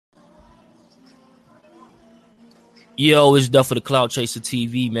Yo, it's Duff for the Cloud Chaser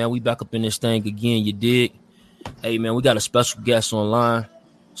TV, man. We back up in this thing again, you dig? Hey, man, we got a special guest online.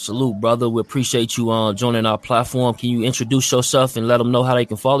 Salute, brother. We appreciate you joining our platform. Can you introduce yourself and let them know how they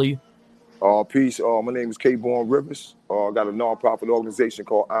can follow you? Peace. My name is K-Born Rivers. I got a nonprofit organization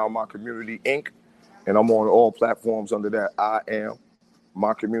called I Am My Community Inc. And I'm on all platforms under that I Am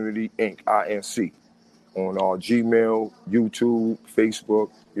My Community Inc. INC. On Gmail, YouTube, Facebook,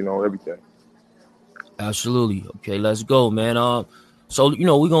 everything. Absolutely. Okay, let's go, man. So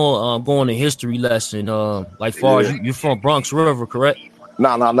we're gonna go on a history lesson. Like far as Yeah. you're from Bronx River, correct?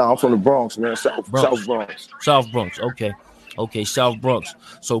 Nah. I'm from the Bronx, man. South Bronx, Bronx. South Bronx. Okay, South Bronx.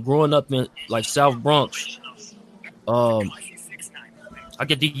 So growing up in like South Bronx, um, I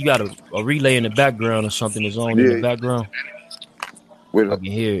can think you got a relay in the background or something is on in the Yeah. background. Wait I up.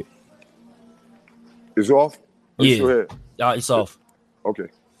 can hear it. It's off? Or you still Yeah, here? it's off. Okay.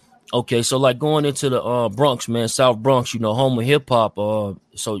 Okay, so like going into the Bronx, man, South Bronx, home of hip hop.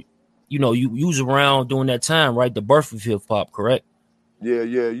 So you was around during that time, right? The birth of hip hop, correct? Yeah.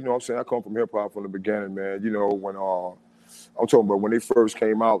 You know what I'm saying? I come from hip hop from the beginning, man. When I'm talking about when they first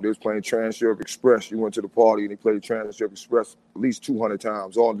came out, they was playing Trans-Europe Express. You went to the party and they played Trans-Europe Express at least 200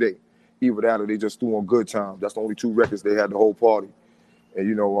 times all day. Either that or they just threw on Good Times. That's the only two records they had the whole party.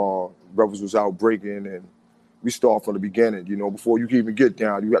 And, brothers was out breaking and we start from the beginning. Before you can even get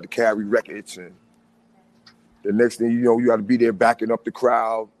down, you got to carry records. And the next thing you know, you got to be there backing up the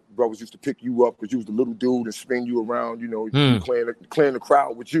crowd. Brothers used to pick you up because you was the little dude and spin you around, you clearing the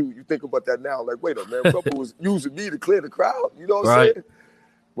crowd with you. You think about that now, like, wait a minute, brother was using me to clear the crowd, you know what I'm Right. saying?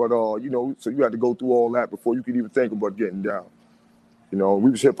 But, so you had to go through all that before you could even think about getting down. We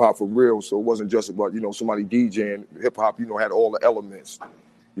was hip hop for real, so it wasn't just about, somebody DJing. Hip hop, had all the elements,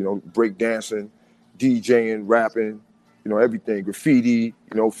 break dancing, DJing, rapping, everything, graffiti,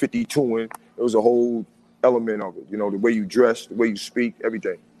 52ing. It was a whole element of it, the way you dress, the way you speak,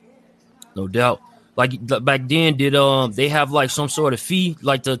 everything. No doubt. Like back then, did they have like some sort of fee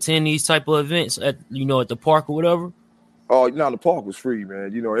like to attend these type of events at at the park or whatever? Now the park was free, man.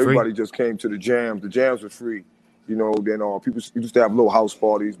 Free. Everybody just came to the jams. The jams were free. Then people used to have little house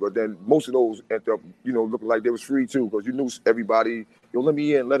parties, but then most of those ended up, looking like they was free too, because you knew everybody. Let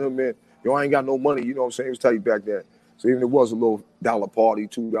me in, let him in. I ain't got no money. You know what I'm saying? It was tight back then. So even if it was a little dollar party,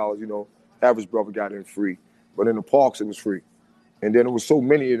 $2, average brother got in free. But in the parks, it was free. And then there was so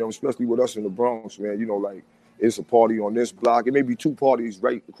many of them, especially with us in the Bronx, man. Like it's a party on this block. It may be two parties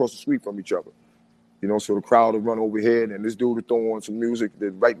right across the street from each other. So the crowd will run over here, and this dude will throw on some music,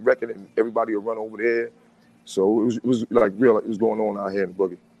 the right record, and everybody will run over there. So it was like real, it was going on out here in the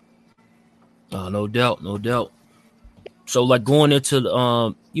boogie. No doubt, no doubt. So like going into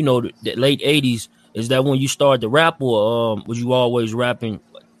the late '80s, is that when you started to rap, or was you always rapping,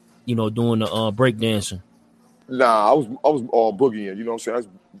 doing the breakdancing? Nah, I was all boogieing. You know what I'm saying?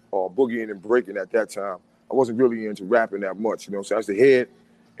 I was boogieing and breaking at that time. I wasn't really into rapping that much. You know what I'm saying? I used to hear it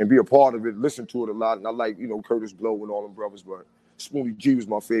and be a part of it, listen to it a lot. And I like, Curtis Blow and all them brothers. But Smoothie G was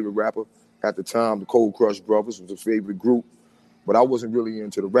my favorite rapper at the time. The Cold Crush Brothers was a favorite group. But I wasn't really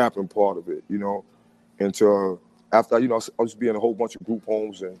into the rapping part of it, Until after, I was being a whole bunch of group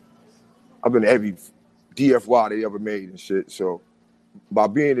homes. And I've been to every DFY they ever made and shit. So by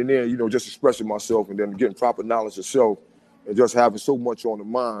being in there, just expressing myself and then getting proper knowledge of self and just having so much on the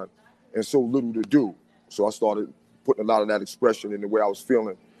mind and so little to do. So I started putting a lot of that expression in the way I was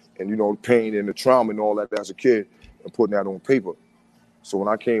feeling and, the pain and the trauma and all that as a kid and putting that on paper. So when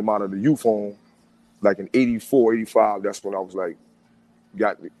I came out of the youth home, like in 84, 85, that's when I was like,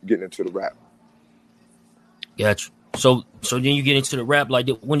 getting into the rap. Gotcha. So then you get into the rap. Like,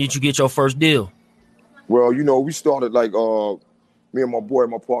 when did you get your first deal? Well, we started like, me and my boy,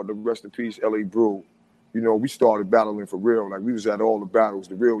 my partner, rest in peace, L.A. Brew, we started battling for real. Like, we was at all the battles,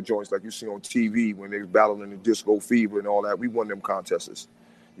 the real joints like you see on TV when they was battling the Disco Fever and all that. We won them contests.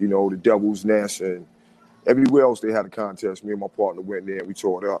 The Devil's Nest and everywhere else they had a contest. Me and my partner went there and we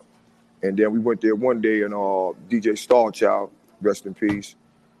tore it up. And then we went there one day and DJ Starchild, rest in peace,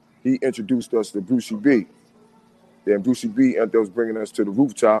 he introduced us to Brucey B. Then Brucey B ended up bringing us to the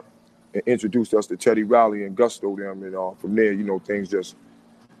rooftop and introduced us to Teddy Riley and Gusto them. And from there, things just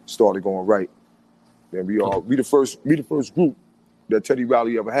started going right. Then we the first group that Teddy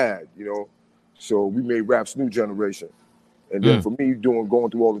Riley ever had, So we made Rap's New Generation. And then for me going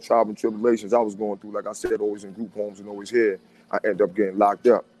through all the trials and tribulations I was going through, like I said, always in group homes and always here, I ended up getting locked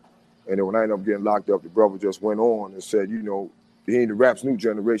up. And then when I ended up getting locked up, the brother just went on and said, he ain't the Rap's New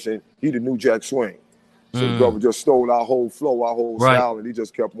Generation, he the new Jack Swing. So the brother just stole our whole flow, our whole style, and he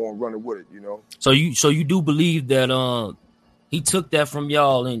just kept on running with it, So you do believe that he took that from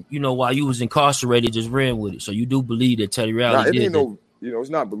y'all, and while you was incarcerated, just ran with it. So you do believe that Teddy Nah, Riley it did ain't that? no, it's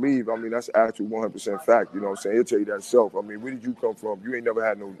not believe. I mean, that's actual 100% fact. You know what I'm saying? He'll tell you that himself. I mean, where did you come from? You ain't never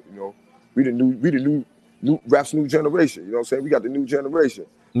had no, we the new rap's new generation. You know what I'm saying? We got the new generation.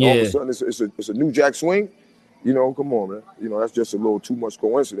 And all of a Yeah, sudden, it's a new Jack Swing. Come on, man. That's just a little too much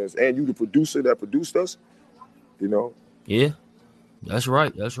coincidence. And you the producer that produced us. You know? yeah, that's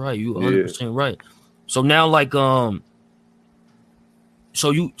right. That's right. You Yeah. 100% right. So now, like,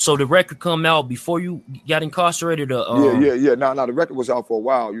 so the record come out before you got incarcerated, Yeah. Nah, the record was out for a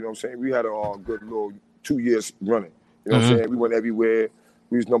while. You know what I'm saying? We had a good little 2 years running. You know what I'm mhm. saying? We went everywhere.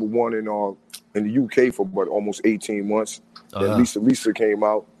 We was number one in the UK for about almost 18 months. Then Yeah. Lisa came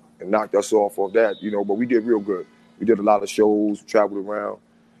out and knocked us off of that. But we did real good. We did a lot of shows, traveled around.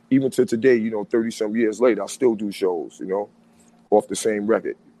 Even to today, 30 some years later, I still do shows. Off the same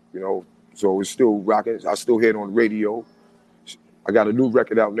record. So it's still rocking. I still hear it on the radio. I got a new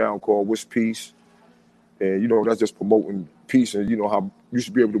record out now called What's Peace. And, that's just promoting peace. And, how you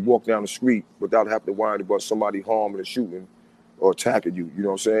should be able to walk down the street without having to worry about somebody harming or shooting or attacking you. You know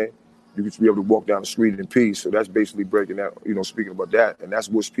what I'm saying? You should be able to walk down the street in peace. So that's basically breaking that, speaking about that. And that's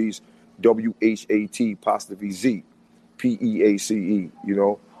What's Peace, WHAT''Z, PEACE,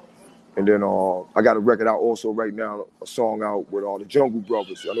 And then I got a record out also right now, a song out with all the Jungle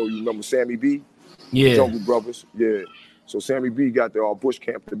Brothers. I know you remember Sammy B, the Yeah. Jungle Brothers. Yeah. So Sammy B got the Bush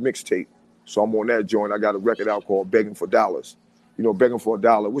Camp, the mixtape. So I'm on that joint. I got a record out called Begging for Dollars. Begging for a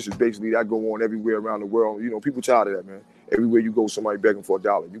dollar, which is basically that go on everywhere around the world. People tired of that, man. Everywhere you go, somebody begging for a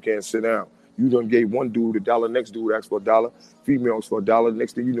dollar. You can't sit down. You done gave one dude $1, next dude asked for $1, females for $1.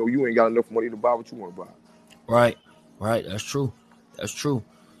 Next thing you know, you ain't got enough money to buy what you want to buy. Right. That's true.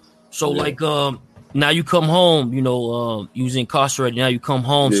 So Yeah. like now you come home, you was incarcerated. Now you come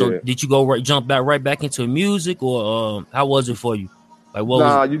home. So Yeah. did you go jump right back into music, or how was it for you? Like what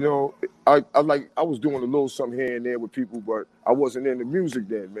was Nah, it? I was doing a little something here and there with people, but I wasn't into music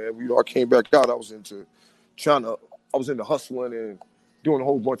then, man. I came back out. I was into hustling and doing a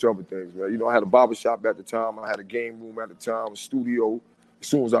whole bunch of other things, man. I had a barbershop at the time. I had a game room at the time, a studio as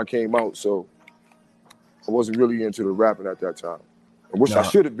soon as I came out. So I wasn't really into the rapping at that time. I wish I No,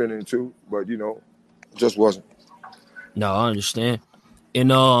 should have been into, but just wasn't. no, I understand.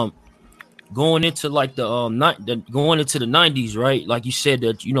 And going into like going into the 90s, right? Like you said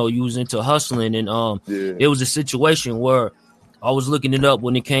that you was into hustling, and Yeah. it was a situation where I was looking it up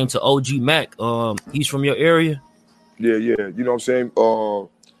when it came to OG Mac. He's from your area. Yeah. You know what I'm saying?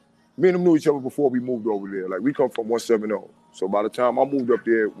 Me and him knew each other before we moved over there. Like, we come from 170. So by the time I moved up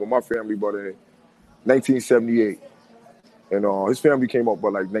there with my family, but in 1978, and his family came up by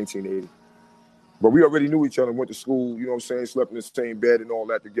like 1980. But we already knew each other, went to school, you know what I'm saying, slept in the same bed and all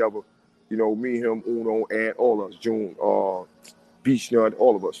that together. Me, him, Uno, Aunt, all of us, June, Beach Nut,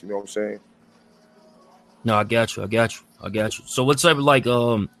 all of us, you know what I'm saying? No, I got you. So what's up, like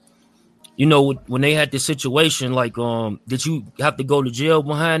when they had this situation, like did you have to go to jail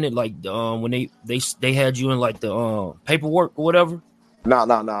behind it, like when they had you in like the paperwork or whatever? Nah.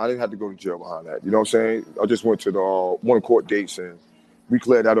 I didn't have to go to jail behind that. You know what I'm saying? I just went to the one court dates and we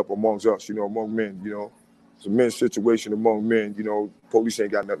cleared that up amongst us, among men, It's a men's situation among men, police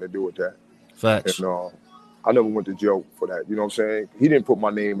ain't got nothing to do with that. Facts. And I never went to jail for that. You know what I'm saying? He didn't put my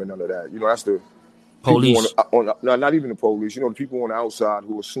name in none of that. That's the Police. people not even the police. The people on the outside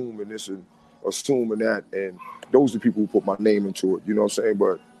who assuming this and assuming that, and those are the people who put my name into it. You know what I'm saying?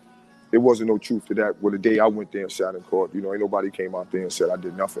 But there wasn't no truth to that. Well, the day I went there and sat in court, ain't nobody came out there and said I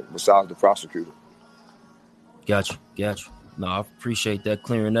did nothing besides the prosecutor. Got you. No, I appreciate that,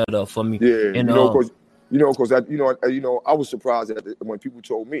 clearing that up for me. Yeah, And because that, I was surprised when people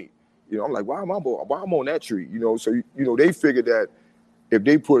told me. I'm like, why am I on that tree? So they figured that if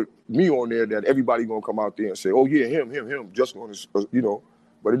they put me on there, that everybody gonna come out there and say, oh yeah, him, just gonna,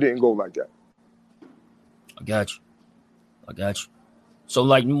 but it didn't go like that. I got you. So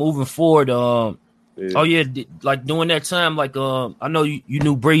like moving forward, Yeah. oh yeah, like during that time, like I know you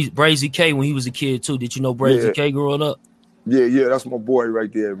knew Brazy K when he was a kid too. Did you know Brazy K growing up? Yeah, that's my boy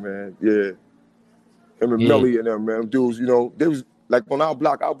right there, man. Yeah. Him and Melly and them, man. Dudes, they was like on our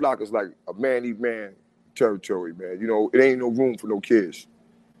block is like a man-eat-man territory, man. It ain't no room for no kids.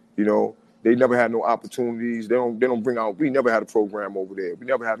 They never had no opportunities. They don't bring out, we never had a program over there. We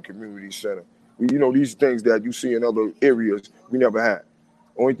never had a community center. These things that you see in other areas, we never had.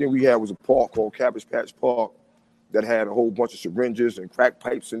 Only thing we had was a park called Cabbage Patch Park that had a whole bunch of syringes and crack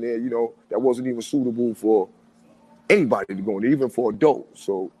pipes in there, that wasn't even suitable for anybody to go in, even for adults.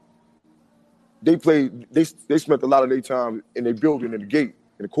 So they spent a lot of their time in their building, in the gate,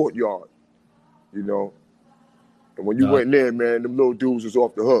 in the courtyard, And And when you went in there, man, them little dudes was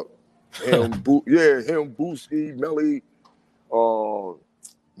off the hook. Him, Booski, Melly,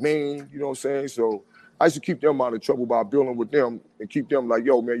 Maine, you know what I'm saying? So I used to keep them out of trouble by building with them and keep them like,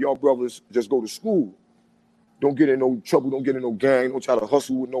 yo, man, y'all brothers just go to school. Don't get in no trouble, don't get in no gang, don't try to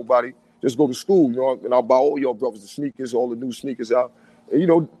hustle with nobody. Just go to school, you know, and I'll buy all y'all brothers the sneakers, all the new sneakers out. And, you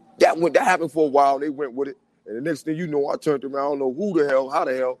know, that happened for a while. They went with it. And the next thing you know, I turned around, I don't know how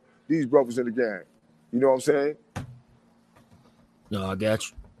the hell, these brothers in the gang. You know what I'm saying? No, I got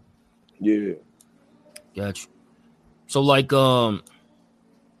you. Yeah. Got you. So, like, let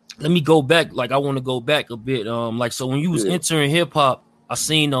me go back. Like, I want to go back a bit. Like, so when you was entering hip-hop, I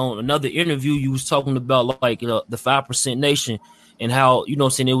seen on another interview you was talking about, like, the 5% Nation and how, you know what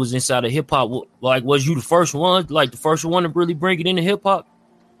I'm saying, it was inside of hip-hop. Like, was you the first one? Like, the first one to really bring it into hip-hop?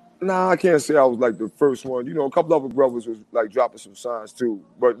 Nah, I can't say I was like the first one. You know, a couple other brothers was like dropping some signs too,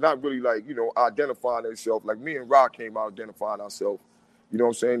 but not really like, you know, identifying themselves. Like me and Rock came out identifying ourselves. You know what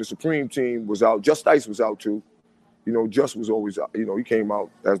I'm saying? The Supreme Team was out. Just Ice was out too. You know, Just was always out. You know, he came out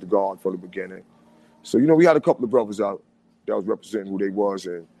as the guard from the beginning. So, you know, we had a couple of brothers out that was representing who they was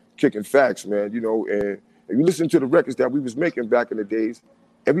and kicking facts, man. You know, and if you listen to the records that we was making back in the days,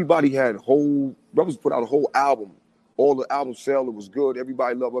 everybody had brothers put out a whole album. All the album sale, it was good.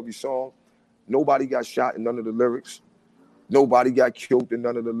 Everybody loved every song. Nobody got shot in none of the lyrics. Nobody got killed in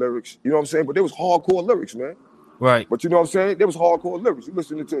none of the lyrics. You know what I'm saying? But there was hardcore lyrics, man. Right. But you know what I'm saying? There was hardcore lyrics. You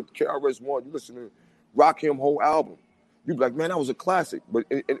listening to KRS-One, you listen to Rakim whole album. You be like, man, that was a classic. But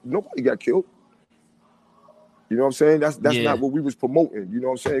nobody got killed. You know what I'm saying? That's not what we was promoting. You know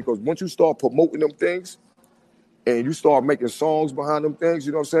what I'm saying? Because once you start promoting them things and you start making songs behind them things,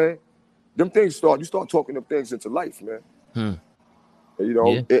 you know what I'm saying? Them things you start talking them things into life, man. And, you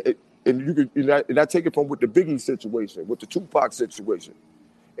know, and I take it from with the Biggie situation, with the Tupac situation,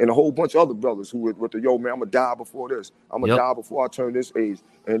 and a whole bunch of other brothers who with the, yo, man, I'm going to die before this. I'm going to die before I turn this age.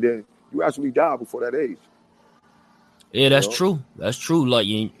 And then you actually die before that age. Yeah, that's true. That's true. Like,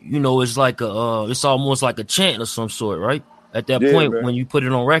 you know, it's like it's almost like a chant of some sort, right? At that point, man, when you put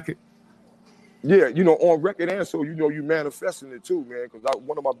it on record. Yeah, you know, on record, and so, you know, you manifesting it too, man. Because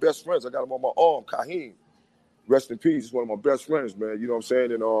one of my best friends, I got him on my arm, Kaheem. Rest in peace. He's one of my best friends, man. You know what I'm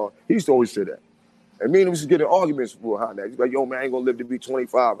saying? And he used to always say that. And me and him used to get in arguments behind that. He's like, yo, man, I ain't going to live to be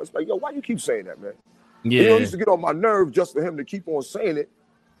 25. I was like, yo, why you keep saying that, man? Yeah. You know, he used to get on my nerve just for him to keep on saying it.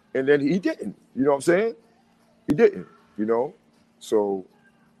 And then he didn't. You know what I'm saying? He didn't, you know? So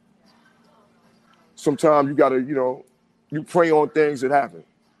sometimes you got to, you know, you pray on things that happen.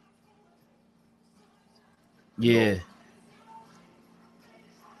 Yeah.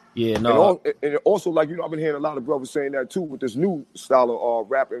 Yeah, no. And also, like, you know, I've been hearing a lot of brothers saying that too with this new style of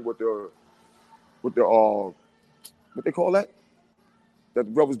rapping with the what they call that? That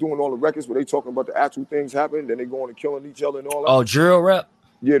the brothers doing all the records where they talking about the actual things happening, then they going and killing each other and all that. Oh, drill rap?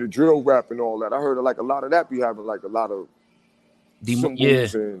 Yeah, the drill rap and all that. I heard like a lot of that be having like a lot of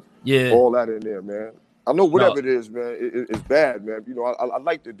symbols and all that in there, man. I know whatever it is, man, it's bad, man. You know, I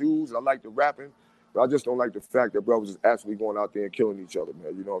like the dudes, I like the rapping. But I just don't like the fact that brothers is actually going out there and killing each other,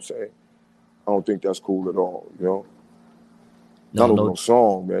 man. You know what I'm saying? I don't think that's cool at all, you know? Not no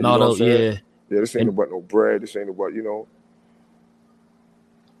song, man. You know what I'm saying? Yeah, this ain't about no bread. This ain't about, you know.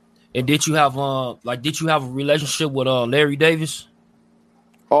 And did you have a relationship with Larry Davis?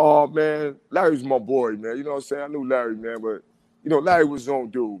 Oh, man, Larry's my boy, man. You know what I'm saying? I knew Larry, man, but, you know, Larry was his own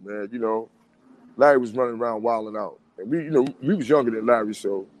dude, man. You know, Larry was running around wilding out. And we was younger than Larry,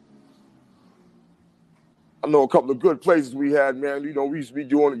 so I know a couple of good places we had, man. You know, we used to be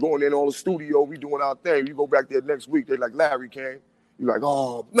going in all the studio. We doing our thing. We go back there next week. They like, Larry came. You're like,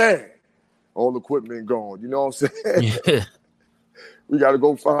 oh, man. All the equipment gone. You know what I'm saying? Yeah. We got to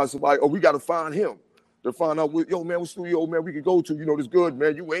go find somebody. Or we got to find him to find out, yo, man, what studio, man, we could go to. You know, this good,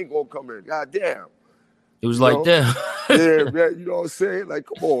 man. You ain't going to come in. God damn. It was like that. Yeah, man. You know what I'm saying? Like,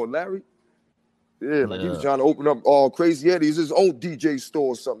 come on, Larry. Yeah, like he was trying to open up all Crazy Eddie's, his own DJ store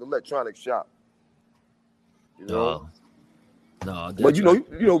or something, electronic shop. You know? But you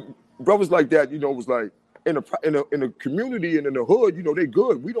know, brothers like that, you know, was like in a community and in the hood, you know, they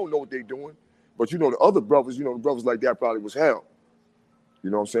good. We don't know what they doing. But you know, the other brothers, you know, the brothers like that probably was hell.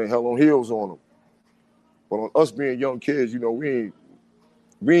 You know what I'm saying? Hell on heels on them. But on us being young kids, you know, we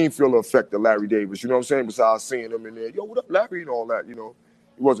ain't feel the effect of Larry Davis. You know what I'm saying? Besides seeing him in there, yo, what up, Larry, and all that, you know.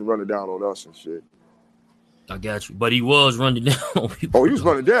 He wasn't running down on us and shit. I got you. But he was running down on people. Oh, he was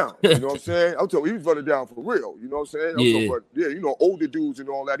running down. You know what I'm saying? I'm telling you, he was running down for real. You know what I'm saying? You know, older dudes and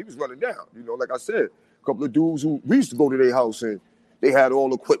all that, he was running down. You know, like I said, a couple of dudes who we used to go to their house and they had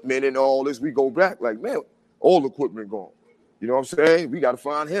all equipment and all this. We go back like, man, all equipment gone. You know what I'm saying? We got to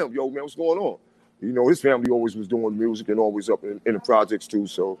find him. Yo, man, what's going on? You know, his family always was doing music and always up in the projects too.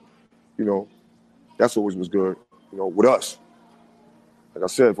 So, you know, that's always was good. You know, with us, like I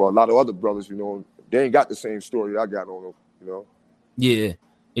said, for a lot of other brothers, you know, they ain't got the same story I got on them. You know. Yeah.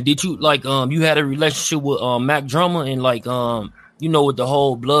 And did you like you had a relationship with Mac Drummer and like you know, with the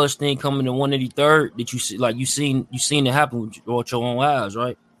whole Bloods thing coming to 183rd? Did you see like you seen it happen with your own eyes,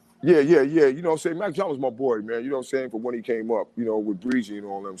 right? Yeah. You know what I'm saying? Mac John was my boy, man. You know what I'm saying? For when he came up, you know, with Breezy and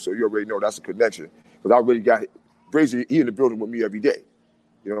all them. So you already know that's a connection. Because I already got Breezy, he in the building with me every day.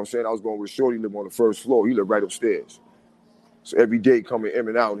 You know what I'm saying? I was going with Shorty, live on the first floor. He lived right upstairs. So every day coming in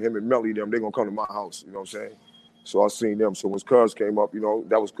and out, him and Melly, them, they going to come to my house. You know what I'm saying? So I seen them. So when Cuz came up, you know,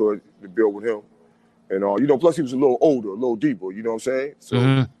 that was good to build with him. And, you know, plus he was a little older, a little deeper. You know what I'm saying?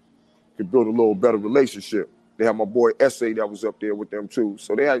 So could build a little better relationship. They had my boy Essay that was up there with them too.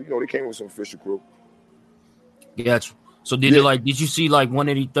 So they had, you know, they came with some official crew. Gotcha. So did you see like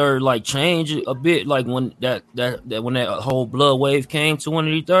 183rd like change a bit like when that when that whole blood wave came to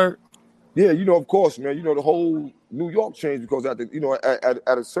 183rd? Yeah, you know, of course, man. You know, the whole New York changed because at the, you know,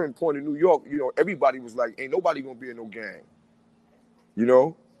 at a certain point in New York, you know, everybody was like, ain't nobody gonna be in no gang. You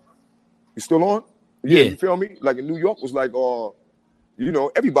know? You still on? Yeah, you feel me? Like in New York was like, you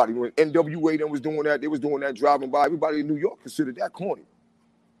know, everybody, when NWA then was doing that, they was doing that driving by. Everybody in New York considered that corny.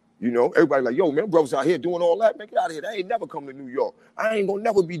 You know, everybody like, yo, man, brothers out here doing all that, man, get out of here. I ain't never come to New York. I ain't gonna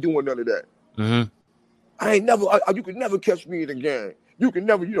never be doing none of that. I ain't never, you could never catch me in a gang. You can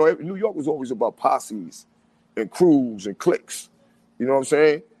never, you know, New York was always about posses and crews and cliques. You know what I'm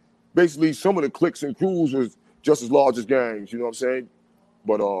saying? Basically, some of the cliques and crews was just as large as gangs, you know what I'm saying?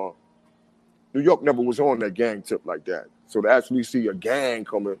 But New York never was on that gang tip like that. So to actually see a gang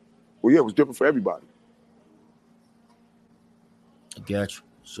coming, well, yeah, it was different for everybody. I got you.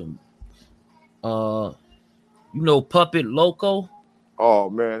 So, you know Puppet Loco? Oh,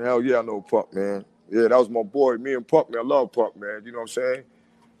 man, hell yeah, I know Pup, man. Yeah, that was my boy. Me and Pup, man, I love Pup, man. You know what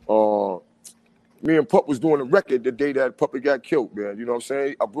I'm saying? Me and Pup was doing a record the day that Puppet got killed, man. You know what I'm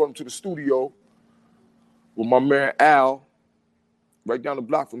saying? I brought him to the studio with my man Al, right down the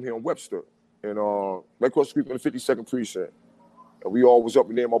block from here on Webster, and right across the street from the 52nd Precinct. And we all was up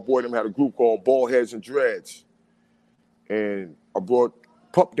in there. My boy them had a group called Bald Heads and Dreads. And I brought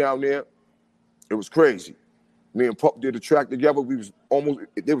Pup down there. It was crazy. Me and Pup did a track together.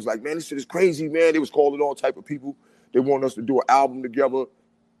 They was like, man, this shit is crazy, man. They was calling all type of people. They wanted us to do an album together.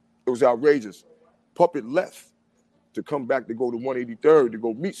 It was outrageous. Puppet left to come back to go to 183rd to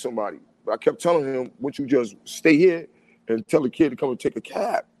go meet somebody. But I kept telling him, why don't you just stay here and tell the kid to come and take a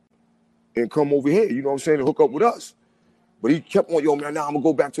cab and come over here, you know what I'm saying, and hook up with us. But he kept on, yo, man, now I'm going to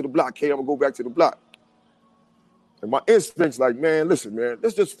go back to the block, K. I'm going to go back to the block. And my instinct's like, man, listen, man,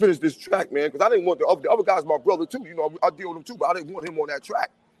 let's just finish this track, man, because I didn't want the other guy's my brother, too. You know, I deal with him, too, but I didn't want him on that track.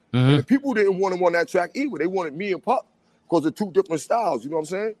 And the people didn't want him on that track either. They wanted me and Pup because of two different styles, you know what I'm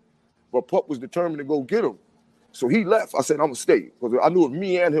saying? But Pup was determined to go get him. So he left. I said, I'm going to stay. Because I knew if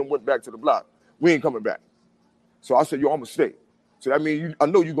me and him went back to the block, we ain't coming back. So I said, yo, I'm going to stay. So that means I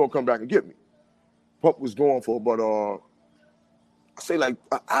know you're going to come back and get me. Pup was gone for about, I say like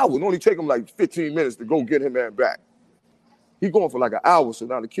an hour. It only take him like 15 minutes to go get him man back. He going for like an hour. So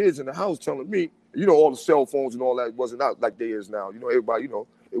now the kids in the house telling me, you know, all the cell phones and all that wasn't out like they is now. You know, everybody, you know,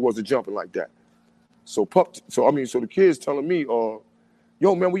 it wasn't jumping like that. So the kids telling me,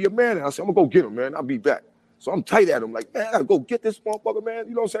 yo, man, where your man at? I said, I'm going to go get him, man. I'll be back. So I'm tight at him, like, man, I gotta go get this motherfucker, man.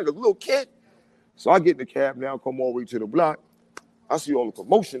 You know what I'm saying? Like a little kid. So I get in the cab now, come all the way to the block. I see all the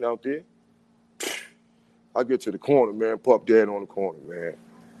commotion out there. I get to the corner, man. Pup dead on the corner, man.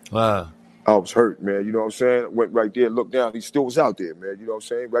 Wow. I was hurt, man. You know what I'm saying? Went right there, looked down. He still was out there, man. You know what I'm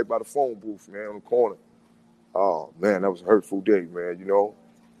saying? Right by the phone booth, man, on the corner. Oh, man, that was a hurtful day, man, you know?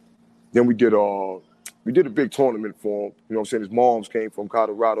 Then we did a big tournament for him. You know what I'm saying? His moms came from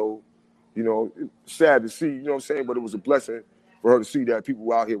Colorado. You know, sad to see, you know what I'm saying? But it was a blessing for her to see that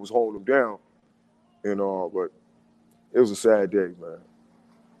people out here was holding him down. And but it was a sad day, man.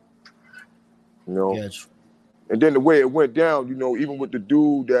 You know? Gotcha. And then the way it went down, you know, even with the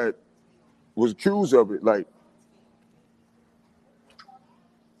dude that was accused of it, like,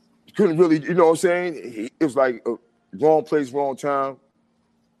 couldn't really, you know what I'm saying? It was like wrong place, wrong time,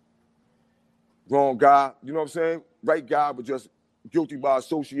 wrong guy, you know what I'm saying? Right guy, but just guilty by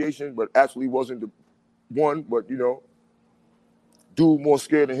association, but actually wasn't the one, but, you know, dude more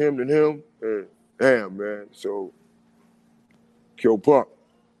scared of him than him. And damn, man. So, kill Pup.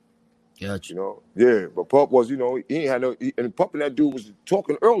 Gotcha. You know, yeah, but Pup was, you know, he ain't had no, and Pup and that dude was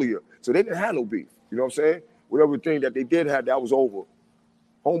talking earlier, so they didn't have no beef. You know what I'm saying? Whatever thing that they did have, that was over.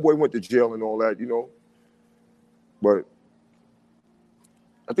 Homeboy went to jail and all that, you know. But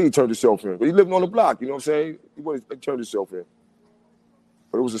I think he turned himself in. But he living on the block, you know what I'm saying? He turned himself in.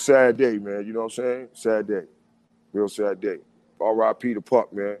 But it was a sad day, man. You know what I'm saying? Sad day. Real sad day. R.I.P. the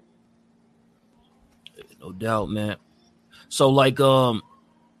Puck, man. No doubt, man. So like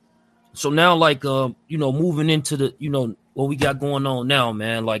so now like you know, moving into the, you know, what we got going on now,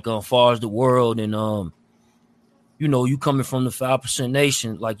 man, like far as the world and you know, you coming from the 5%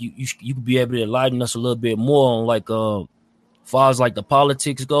 Nation, like you could be able to enlighten us a little bit more on like far as like the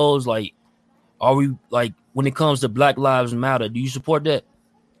politics goes, like are we like when it comes to Black Lives Matter, do you support that?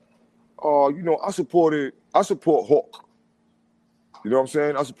 You know, I support Hawk. You know what I'm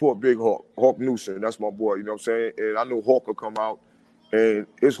saying? I support Big Hawk, Hawk Newsom. That's my boy, you know what I'm saying? And I know Hawk will come out and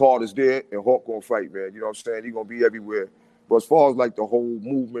his heart is there and Hawk gonna fight, man. You know what I'm saying? He gonna be everywhere. But as far as like the whole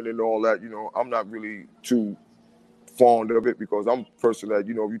movement and all that, you know, I'm not really too fond of it because I'm a person that,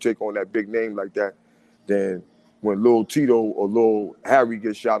 you know, if you take on that big name like that, then when Lil Tito or Lil Harry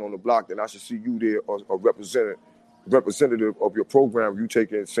gets shot on the block, then I should see you there as a representative of your program. You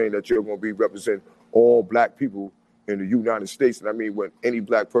taking saying that you're going to be representing all black people in the United States. And I mean, when any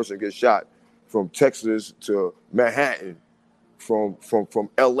black person gets shot from Texas to Manhattan, from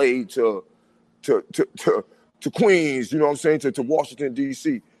LA to Queens, you know what I'm saying, to Washington,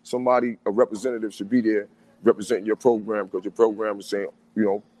 D.C., a representative should be there representing your program because your program is saying, you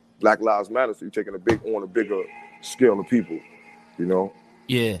know, Black Lives Matter. So you're taking on a bigger scale of people, you know?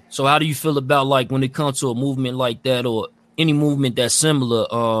 Yeah. So how do you feel about like when it comes to a movement like that or any movement that's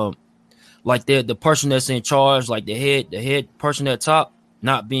similar, like the person that's in charge, like the head person at top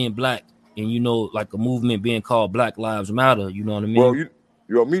not being black and, you know, like a movement being called Black Lives Matter, you know what I mean? Well, you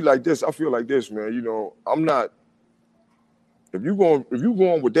know, me like this, I feel like this, man. You know, I'm not, if you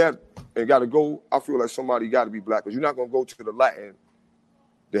going with that and got to go, I feel like somebody got to be black because you're not going to go to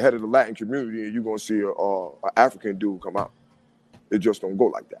the head of the Latin community and you're going to see a African dude come out. It just don't go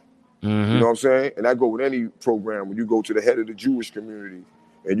like that. Mm-hmm. You know what I'm saying? And I go with any program. When you go to the head of the Jewish community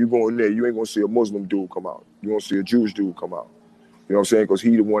and you go in there, you ain't going to see a Muslim dude come out. You're going to see a Jewish dude come out. You know what I'm saying? Because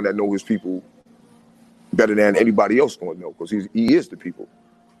he the one that know his people better than anybody else going to know because he is the people.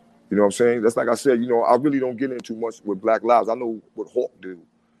 You know what I'm saying? That's like I said, you know, I really don't get into much with Black Lives. I know what Hawk do,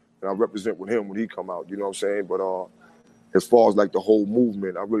 and I represent with him when he come out. You know what I'm saying? But as far as like the whole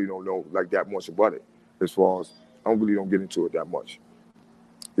movement, I really don't know like that much about it. As far as I really don't get into it that much.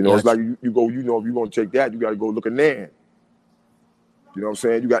 You know, yeah. It's like you go, you know, if you're going to take that, you got to go look at Nan. You know what I'm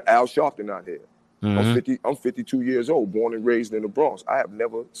saying? You got Al Sharpton out here. Mm-hmm. I'm 52 years old, born and raised in the Bronx. I have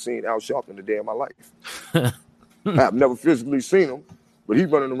never seen Al Sharpton a day in my life. I have never physically seen him, but he's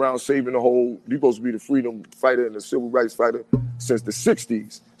running around saving the whole, he's supposed to be the freedom fighter and the civil rights fighter since the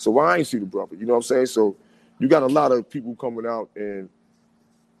 60s. So I ain't see the brother, you know what I'm saying? So you got a lot of people coming out and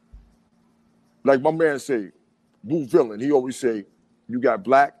like my man say, Boo Villain, he always say, you got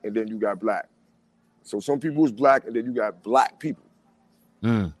black and then you got black. So some people is black and then you got black people.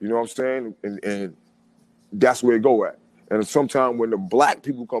 You know what I'm saying? And that's where it go at. And sometimes when the black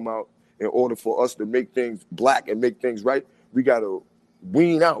people come out, in order for us to make things black and make things right, we got to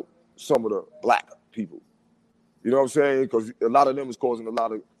wean out some of the black people. You know what I'm saying? Because a lot of them is causing a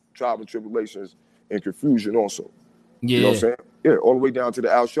lot of trial and tribulations and confusion also. Yeah. You know what I'm saying? Yeah, all the way down to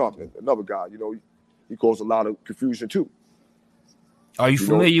the Al Sharpton, another guy, you know, he caused a lot of confusion too. Are you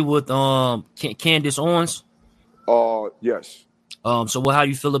familiar with Candace Owens? Yes. So how do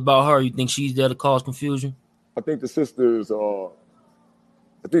you feel about her? You think she's there to cause confusion? I think the sister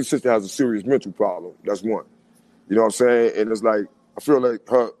has a serious mental problem. That's one. You know what I'm saying? And it's like, I feel like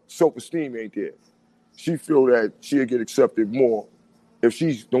her self-esteem ain't there. She feel that she'll get accepted more if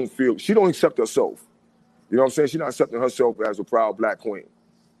she don't accept herself. You know what I'm saying? She's not accepting herself as a proud black queen.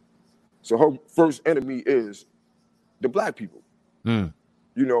 So her first enemy is the black people. You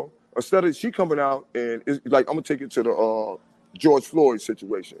know, instead of she coming out and it's like, I'm gonna take it to the George Floyd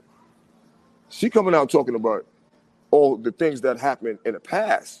situation. She coming out talking about all the things that happened in the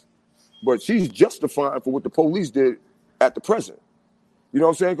past, but she's justifying for what the police did at the present. You know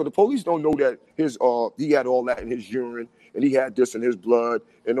what I'm saying? Because the police don't know that he had all that in his urine and he had this in his blood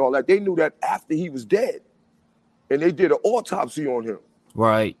and all that. They knew that after he was dead, and they did an autopsy on him.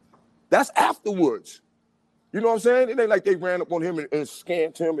 Right. That's afterwards. You know what I'm saying? It ain't like they ran up on him and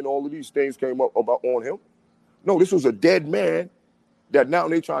scanned him and all of these things came up on him. No, this was a dead man that now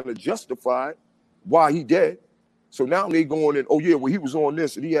they trying to justify why he dead. So now they going in, oh yeah, well he was on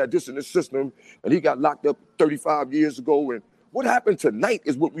this and he had this in this system and he got locked up 35 years ago. And what happened tonight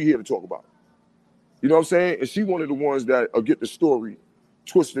is what we here to talk about. You know what I'm saying? And she one of the ones that get the story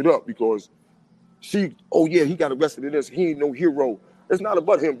twisted up because oh yeah, he got arrested in this. He ain't no hero. It's not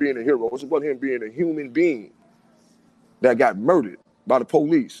about him being a hero. It's about him being a human being that got murdered. by the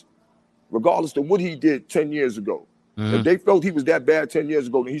police, regardless of what he did 10 years ago. If they felt he was that bad 10 years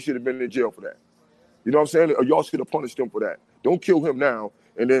ago, then he should have been in jail for that. You know what I'm saying? Or y'all should have punished him for that. Don't kill him now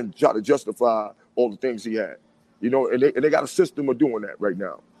and then try to justify all the things he had. You know, and they got a system of doing that right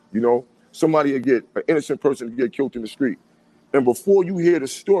now. You know, somebody will get, an innocent person to get killed in the street. And before you hear the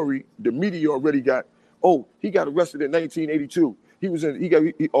story, the media already got, oh, he got arrested in 1982.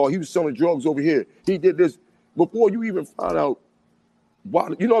 He was selling drugs over here. He did this. Before you even find out why,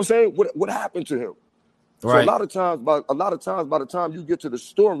 you know what I'm saying? What happened to him? Right. So a lot of times, by the time you get to the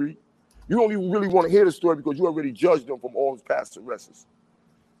story, you don't even really want to hear the story because you already judged them from all his past arrests.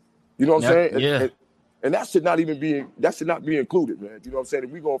 You know what I'm saying? Yeah. And that should not be included, man. You know what I'm saying?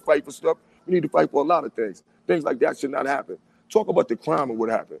 If we're gonna fight for stuff, we need to fight for a lot of things. Things like that should not happen. Talk about the crime and what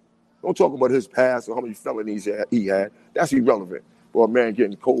happened. Don't talk about his past or how many felonies he had. That's irrelevant for a man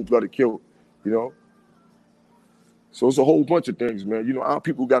getting cold-blooded killed, you know? So it's a whole bunch of things, man. You know, our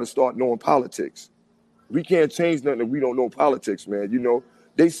people got to start knowing politics. We can't change nothing if we don't know politics, man. You know,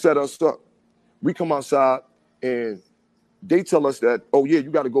 they set us up. We come outside and they tell us that, oh, yeah, you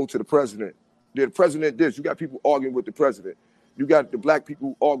got to go to the president. The president this. You got people arguing with the president. You got the black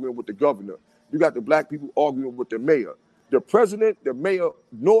people arguing with the governor. You got the black people arguing with the mayor. The president, the mayor,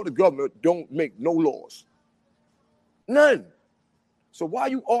 nor the governor don't make no laws. None. So why are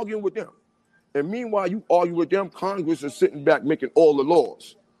you arguing with them? And meanwhile, you argue with them, Congress is sitting back making all the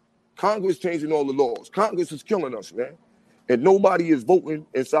laws. Congress changing all the laws. Congress is killing us, man. And nobody is voting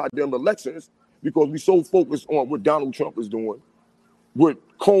inside them elections because we so focused on what Donald Trump is doing, what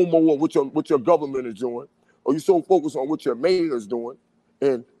Cuomo or what your government is doing, or you so focused on what your mayor is doing.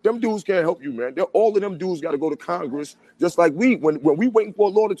 And them dudes can't help you, man. All of them dudes got to go to Congress, just like when we waiting for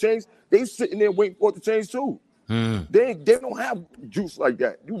a law to change, they sitting there waiting for it to change too. They don't have juice like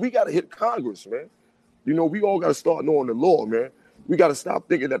that. We got to hit Congress, man. You know, we all got to start knowing the law, man. We got to stop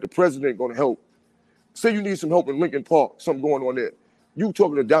thinking that the president going to help. Say you need some help in Lincoln Park, something going on there. You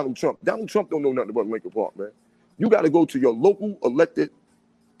talking to Donald Trump. Donald Trump don't know nothing about Lincoln Park, man. You got to go to your local elected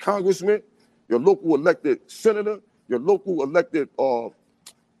congressman, your local elected senator, your local elected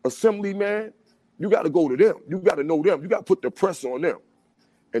assemblyman. You got to go to them. You got to know them. You got to put the pressure on them.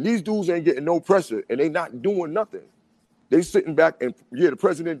 And these dudes ain't getting no pressure, and they not doing nothing. They sitting back and, yeah, the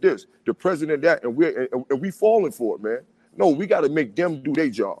president this, the president that, and we falling for it, man. No, we got to make them do their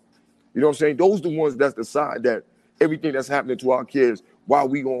job. You know what I'm saying? Those the ones that decide that everything that's happening to our kids, why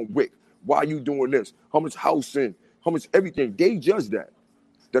we on WIC, why you doing this, how much housing, how much everything, they judge that.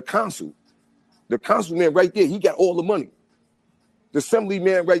 The councilman right there, he got all the money. The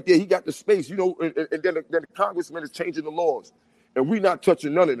assemblyman right there, he got the space, you know, and then the congressman is changing the laws. And we not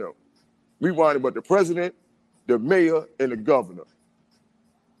touching none of them. We whining about the president, the mayor, and the governor.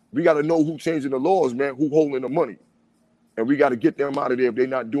 We got to know who changing the laws, man, who holding the money. And we got to get them out of there if they're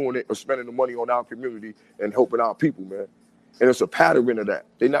not doing it or spending the money on our community and helping our people, man. And it's a pattern of that.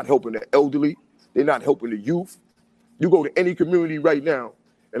 They're not helping the elderly. They're not helping the youth. You go to any community right now,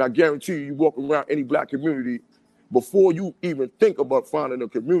 and I guarantee you walk around any black community, before you even think about finding a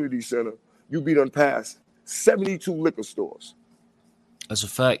community center, you be done past 72 liquor stores. That's a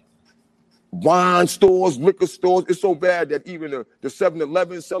fact. Wine stores, liquor stores. It's so bad that even the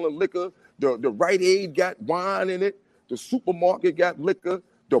 7-Eleven selling liquor, the Rite Aid got wine in it, the supermarket got liquor,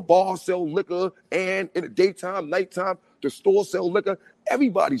 the bar sell liquor, and in the daytime, nighttime, the store sell liquor.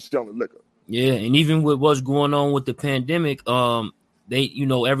 Everybody's selling liquor. Yeah, and even with what's going on with the pandemic, they, you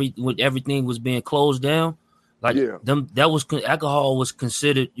know, everything was being closed down. Like alcohol was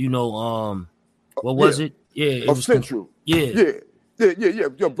considered, you know, what was it? Yeah, it was essential. Yeah.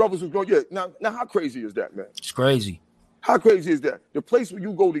 Your brothers was going, yeah. Now, how crazy is that, man? It's crazy. How crazy is that? The place where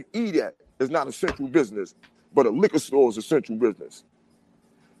you go to eat at is not essential business, but a liquor store is essential business.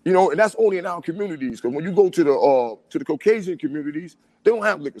 You know, and that's only in our communities. Because when you go to the Caucasian communities, they don't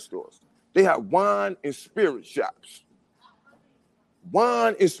have liquor stores. They have wine and spirit shops.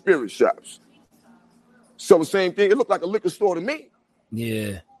 Wine and spirit shops. So the same thing. It looked like a liquor store to me.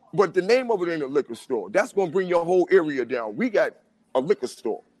 Yeah. But the name of it ain't a liquor store. That's going to bring your whole area down. We got a liquor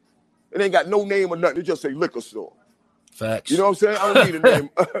store. It ain't got no name or nothing. It just say liquor store. Facts. You know what I'm saying? I don't need a name.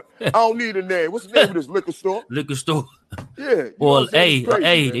 I don't need a name. What's the name of this liquor store? Liquor store. Yeah. Well, they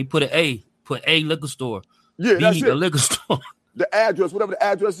put an A. Put A liquor store. Yeah, B, that's it. The liquor store. The address, whatever the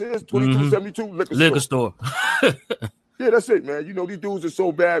address is, 2272 liquor store. Yeah, that's it, man. You know, these dudes are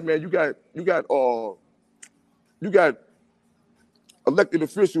so bad, man. You got elected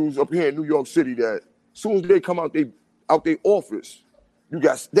officials up here in New York City that as soon as they come out their office,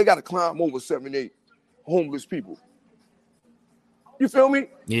 they got to climb over 7, 8 homeless people. You feel me?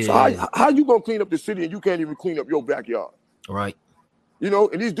 Yeah. So how you gonna clean up the city and you can't even clean up your backyard? Right. You know,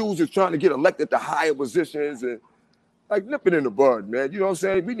 and these dudes is trying to get elected to higher positions and like nip it in the bud, man. You know what I'm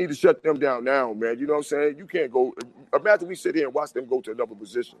saying? We need to shut them down now, man. You know what I'm saying? You can't go. Imagine we sit here and watch them go to another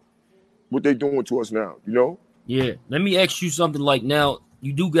position. What they doing to us now, you know? Yeah. Let me ask you something. Like now,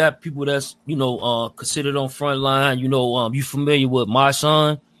 you do got people that's considered on front line. You familiar with my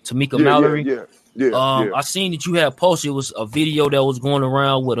son, Tamika Mallory? Yeah. I seen that you had posted. It was a video that was going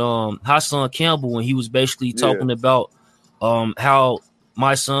around with Hassan Campbell, and he was basically talking about how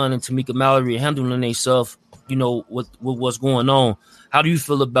my son and Tamika Mallory are handling themselves. With what's going on. How do you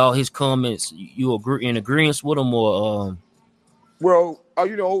feel about his comments? You agree in agreement with him, or? Well,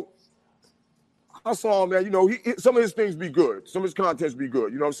 I saw him, man. Some of his things be good. Some of his contents be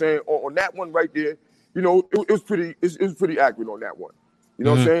good. You know what I'm saying? On that one right there, it was pretty. It was pretty accurate on that one. You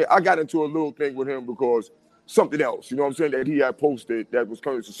know what I'm saying? I got into a little thing with him because something else. You know what I'm saying? That he had posted that was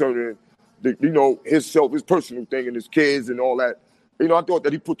kind of concerning, his personal thing, and his kids and all that. I thought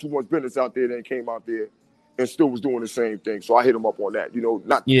that he put too much business out there, then came out there and still was doing the same thing. So I hit him up on that.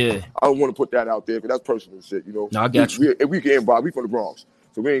 I don't want to put that out there because that's personal shit. No, I got you. We get involved. We from the Bronx,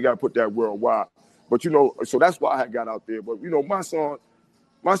 so we ain't got to put that worldwide. But so that's why I had got out there. But my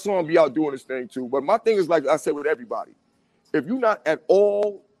son be out doing this thing too. But my thing is, like I said with everybody, if you're not at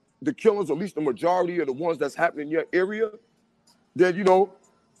all the killers, or at least the majority of the ones that's happening in your area, then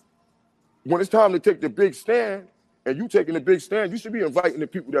when it's time to take the big stand, and you taking the big stand, you should be inviting the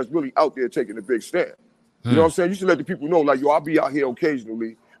people that's really out there taking the big stand. You know what I'm saying? You should let the people know, like, yo, I'll be out here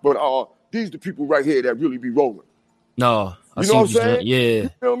occasionally, but these the people right here that really be rolling. No, you know what I'm saying? Yeah. You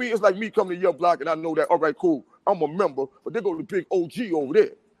feel me? It's like me coming to your block and I know that, all right, cool, I'm a member, but they go to big OG over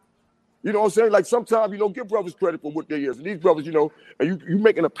there. You know what I'm saying? Like sometimes, give brothers credit for what they is. And these brothers, and you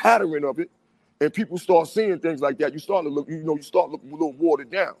making a pattern of it, and people start seeing things like that. You start to look, you start looking a little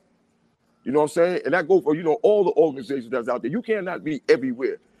watered down. You know what I'm saying? And that goes for, all the organizations that's out there. You cannot be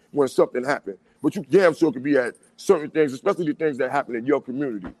everywhere when something happens. But you damn sure can be at certain things, especially the things that happen in your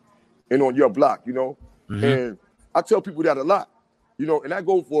community and on your block, And I tell people that a lot, and that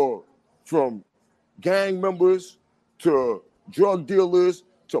go from gang members to drug dealers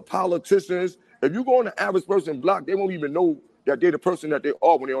to politicians. If you go on the average person block, they won't even know that they're the person that they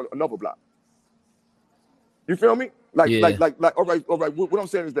are when they're on another block. You feel me? Like, all right. What I'm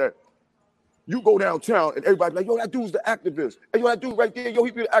saying is that you go downtown and everybody's like, yo, that dude's the activist. Hey, yo, that dude right there, yo,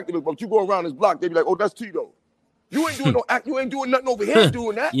 he be the activist. But you go around this block, they be like, oh, that's Tito. You ain't doing you ain't doing nothing over here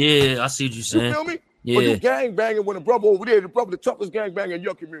doing that. Yeah, I see what you're saying. You feel me? Yeah. But you gang banging when a brother over there, the toughest gang banger in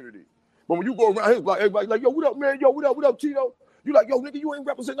your community. But when you go around his block, everybody's like, yo, what up, man? Yo, what up, Tito? You like, yo, nigga, you ain't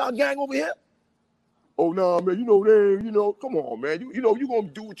representing our gang over here? Oh, nah, man, come on, man. You gonna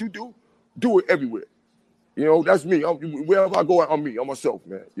do what you do it everywhere. That's me. Wherever I go, I'm me. I'm myself,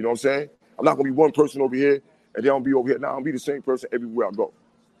 man. You know what I'm saying? I'm not gonna be one person over here and then I'll be over here. Now I'm gonna be the same person everywhere I go.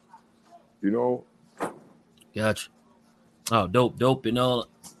 Gotcha. Oh, dope. And let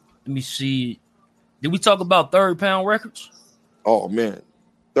me see. Did we talk about Third Pound Records? Oh man,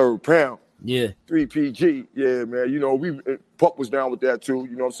 Third Pound. Yeah. 3PG. Yeah, man. Puck was down with that too.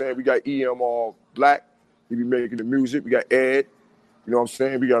 You know what I'm saying? We got EM Black. He be making the music. We got Ed. You know what I'm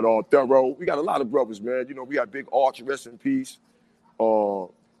saying? We got Thorough. We got a lot of brothers, man. We got Big Arch, rest in peace.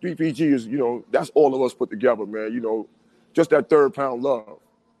 3PG is, that's all of us put together, man. Just that Third Pound love.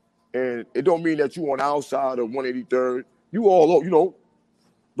 And it don't mean that you on the outside of 183rd. You all,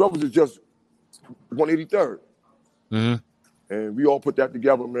 brothers is just 183rd. Mm-hmm. And we all put that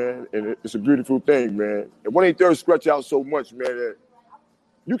together, man. And it's a beautiful thing, man. And 183rd stretch out so much, man, that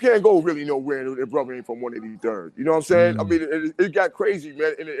you can't go really nowhere if brother ain't from 183rd. You know what I'm saying? I mean, it got crazy,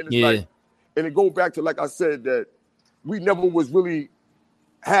 man. And it's like, and it goes back to, like I said, that we never was really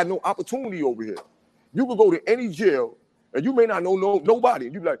had no opportunity over here. You could go to any jail and you may not know nobody.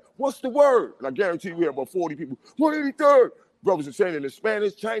 And you be like, what's the word? And I guarantee you hear about 40 people, 183rd. Brothers are saying it in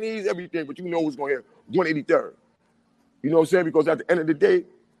Spanish, Chinese, everything, but you know who's going to hear 183rd. You know what I'm saying? Because at the end of the day,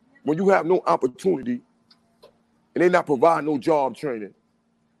 when you have no opportunity and they're not providing no job training,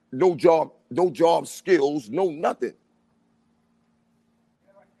 no job skills, no nothing,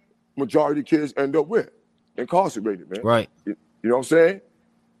 majority of kids end up with incarcerated, man. Right. You know what I'm saying?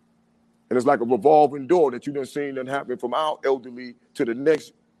 And it's like a revolving door that you done seen that happen from our elderly to the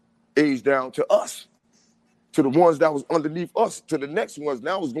next age down to us, to the ones that was underneath us, to the next ones.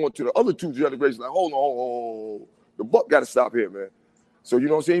 Now it's going to the other two generations. Like, hold on, the buck got to stop here, man. So you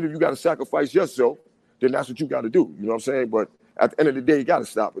know what I'm saying? If you got to sacrifice yourself, then that's what you got to do. You know what I'm saying? But at the end of the day, you got to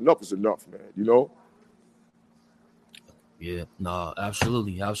stop. Enough is enough, man. Yeah, no,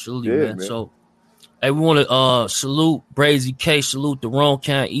 absolutely, Yeah, man. So, hey, we want to salute Brazy K, salute the Roan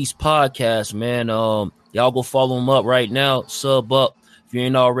County East podcast, man. Y'all go follow him up right now. Sub up. If you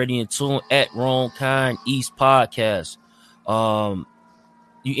ain't already in tune, at Wrong Kind East Podcast.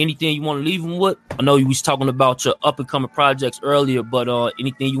 Anything you want to leave them with? I know you was talking about your up and coming projects earlier, but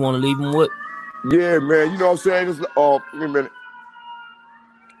anything you want to leave them with? Yeah, man. You know what I'm saying? It's, wait a minute.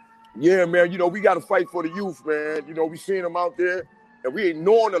 Yeah, man. You know, we got to fight for the youth, man. You know, we seeing them out there, and we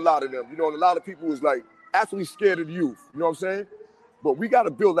ignoring a lot of them. You know, and a lot of people is like actually scared of the youth. You know what I'm saying? But we got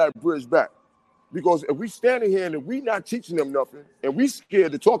to build that bridge back. Because if we standing here and if we not teaching them nothing, and we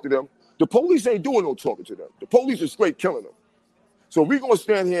scared to talk to them, the police ain't doing no talking to them. The police are straight killing them. So we're going to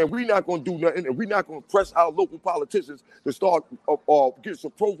stand here and we're not going to do nothing, and we're not going to press our local politicians to start get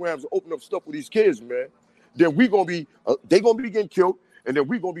some programs to open up stuff for these kids, man. Then we're going to be, they're going to be getting killed, and then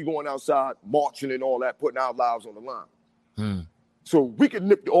we're going to be going outside, marching and all that, putting our lives on the line. So we can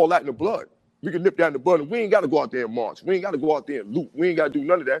nip all that in the blood. We can nip that in the bud, and we ain't got to go out there and march. We ain't got to go out there and loot. We ain't got to do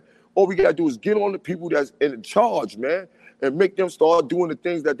none of that. All we got to do is get on the people that's in charge, man, and make them start doing the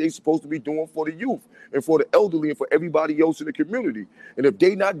things that they supposed to be doing for the youth and for the elderly and for everybody else in the community. And if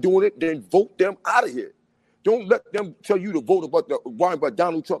they not doing it, then vote them out of here. Don't let them tell you to vote about why about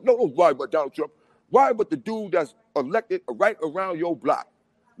Donald Trump. No, don't worry about Donald Trump. Why about the dude that's elected right around your block?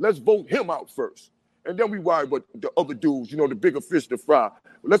 Let's vote him out first. And then we worry about the other dudes, you know, the bigger fish to fry.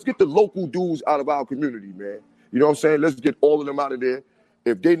 Let's get the local dudes out of our community, man. You know what I'm saying? Let's get all of them out of there.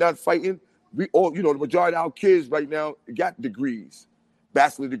 If they're not fighting, we all, you know, the majority of our kids right now got degrees,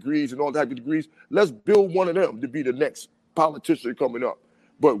 bachelor degrees and all type of degrees. Let's build one of them to be the next politician coming up.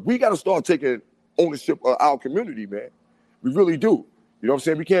 But we got to start taking ownership of our community, man. We really do. You know what I'm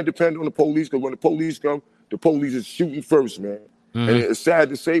saying? We can't depend on the police, because when the police come, the police is shooting first, man. And it's sad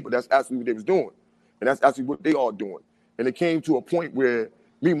to say, but that's actually what they was doing. And that's actually what they are doing. And it came to a point where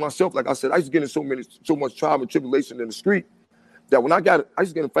me, myself, like I said, I used to get in so much trial and tribulation in the street that when I used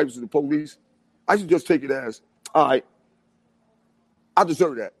to get in fights with the police, I used to just take it as, all right, I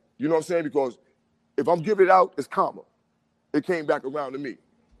deserve that. You know what I'm saying? Because if I'm giving it out, it's karma. It came back around to me.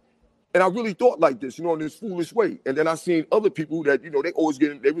 And I really thought like this, you know, in this foolish way. And then I seen other people that, you know, they was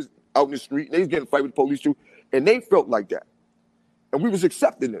out in the street, and they was getting in fight with the police too, and they felt like that. And we was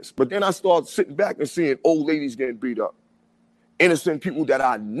accepting this. But then I started sitting back and seeing old ladies getting beat up. Innocent people that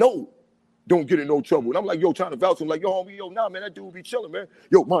I know don't get in no trouble. And I'm like, yo, trying to vouch. I'm like, yo, homie, yo, nah, man, that dude be chilling, man.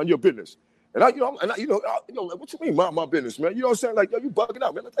 Yo, mind your business. And like, what you mean, mind my business, man? You know what I'm saying? Like, yo, you bugging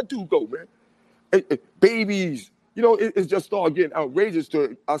out, man. Let that dude go, man. Babies, you know, it just started getting outrageous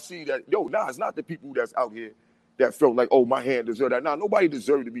I see that, yo, nah, it's not the people that's out here that felt like, oh, my hand deserved that. Nah, nobody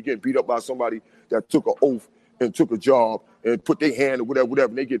deserved to be getting beat up by somebody that took an oath and took a job and put their hand or whatever,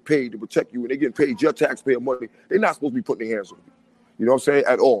 and they get paid to protect you, and they get paid your taxpayer money. They're not supposed to be putting their hands on you. You know what I'm saying?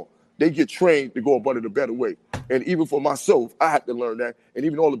 At all. They get trained to go about it a better way. And even for myself, I had to learn that. And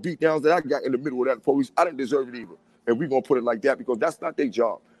even all the beat downs that I got in the middle of that police, I didn't deserve it either. And we're going to put it like that because that's not their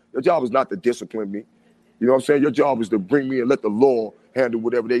job. Their job is not to discipline me. You know what I'm saying? Your job is to bring me and let the law handle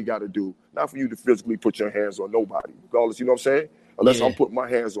whatever they got to do. Not for you to physically put your hands on nobody, regardless, you know what I'm saying? Unless I'm putting my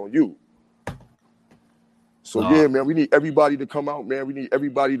hands on you. So, yeah, man, we need everybody to come out, man. We need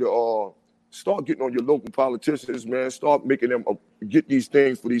everybody to start getting on your local politicians, man. Start making them get these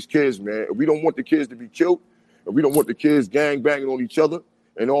things for these kids, man. If we don't want the kids to be killed, and we don't want the kids gang banging on each other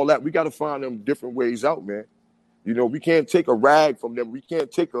and all that, we got to find them different ways out, man. You know, we can't take a rag from them. We can't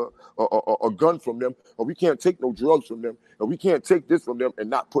take a gun from them, or we can't take no drugs from them, or we can't take this from them and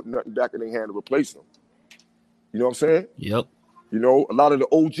not put nothing back in their hand to replace them. You know what I'm saying? Yep. You know, a lot of the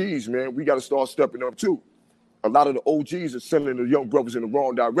OGs, man, we got to start stepping up too. A lot of the OGs are sending the young brothers in the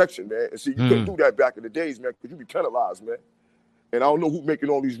wrong direction, man. And see, you couldn't do that back in the days, man, because you be penalized, man. And I don't know who's making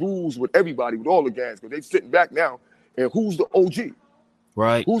all these rules with everybody, with all the gangs, because they sitting back now. And who's the OG?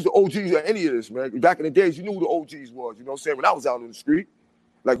 Right. Who's the OGs of any of this, man? Back in the days, you knew who the OGs was, you know what I'm saying? When I was out in the street,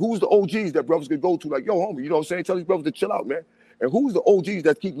 like, who's the OGs that brothers could go to? Like, yo, homie, you know what I'm saying? Tell these brothers to chill out, man. And who's the OGs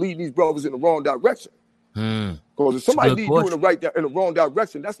that keep leading these brothers in the wrong direction? Because if somebody lead you in the wrong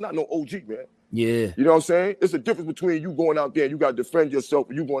direction, that's not no OG, man. Yeah. You know what I'm saying? It's a difference between you going out there and you got to defend yourself,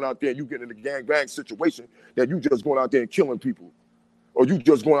 and you going out there and you getting in a gang bang situation, that you just going out there and killing people, or you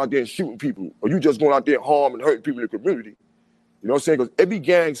just going out there and shooting people, or you just going out there and harm and hurting people in the community. You know what I'm saying? Because every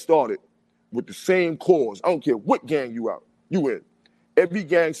gang started with the same cause. I don't care what gang you in. Every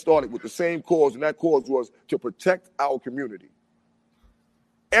gang started with the same cause, and that cause was to protect our community.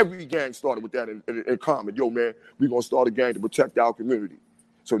 Every gang started with that in common. Yo, man, we're going to start a gang to protect our community.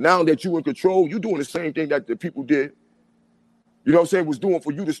 So now that you're in control, you're doing the same thing that the people did, you know what I'm saying, was doing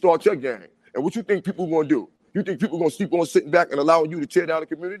for you to start your gang. And what you think people are going to do? You think people are going to keep on sitting back and allowing you to tear down the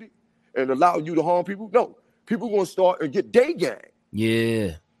community and allow you to harm people? No. People are going to start and get day gang.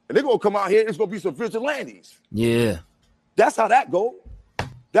 Yeah. And they're going to come out here, it's going to be some vigilantes. Yeah. That's how that go.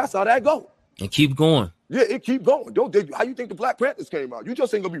 That's how that go. And keep going. Yeah, it keep going. How you think the Black Panthers came out? You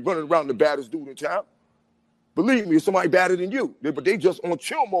just ain't gonna be running around the baddest dude in town. Believe me, it's somebody badder than you. But they just on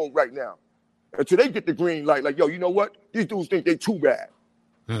chill mode right now. Until they get the green light, like, yo, you know what? These dudes think they too bad.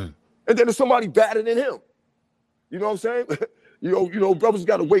 And then there's somebody badder than him. You know what I'm saying? you know, brothers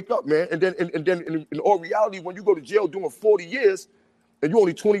got to wake up, man. And then in all reality, when you go to jail doing 40 years and you're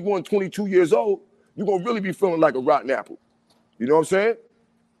only 21, 22 years old, you're going to really be feeling like a rotten apple. You know what I'm saying?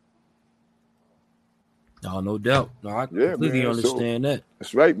 No doubt. No, I completely understand that.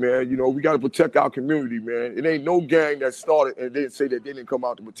 That's right, man. You know, we got to protect our community, man. It ain't no gang that started and didn't say that they didn't come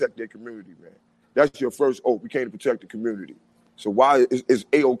out to protect their community, man. That's your first oath. We came to protect the community. So why is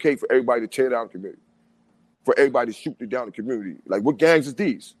A-OK for everybody to tear down the community? For everybody to shoot down the community? Like, what gangs is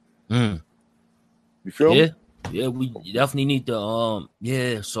these? You feel me? Yeah, we definitely need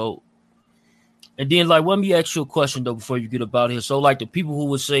to, so. And then, like, let me ask you a question, though, before you get about here. So, like, the people who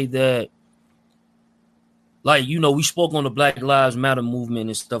would say that, like, you know, we spoke on the Black Lives Matter movement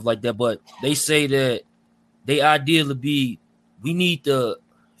and stuff like that, but they say that the idea to be, we need to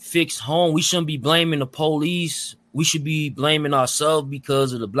fix home. We shouldn't be blaming the police. We should be blaming ourselves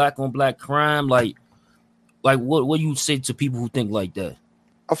because of the black on black crime. Like what do you say to people who think like that?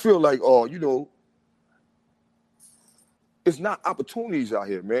 I feel like, you know, it's not opportunities out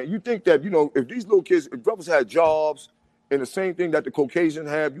here, man. You think that, you know, if these little kids, if brothers had jobs, and the same thing that the Caucasians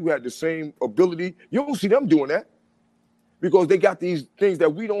have, you had the same ability. You don't see them doing that because they got these things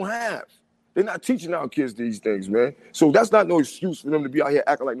that we don't have. They're not teaching our kids these things, man. So that's not no excuse for them to be out here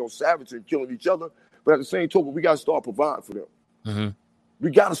acting like no savage and killing each other. But at the same token, we got to start providing for them. We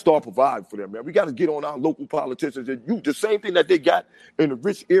got to start providing for them, man. We got to get on our local politicians. And the same thing that they got in the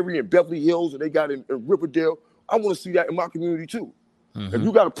rich area in Beverly Hills and they got in Riverdale, I want to see that in my community too. If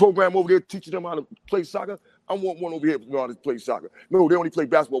you got a program over there teaching them how to play soccer, I want one over here to know how to play soccer. No, they only play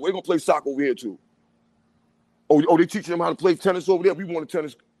basketball. We're going to play soccer over here too. Oh, they teaching them how to play tennis over there. We want a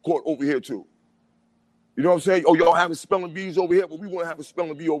tennis court over here too. You know what I'm saying? Oh, y'all having spelling bees over here, but we want to have a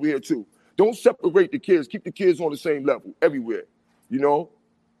spelling bee over here too. Don't separate the kids. Keep the kids on the same level everywhere. You know?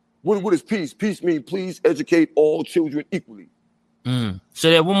 What is peace? Peace means please educate all children equally.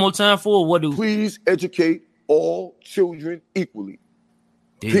 Say that one more time for what do? Please educate all children equally.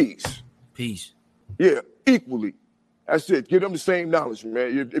 Peace. Yeah, equally. That's it. Give them the same knowledge,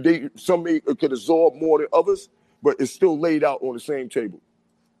 man. Some could absorb more than others, but it's still laid out on the same table.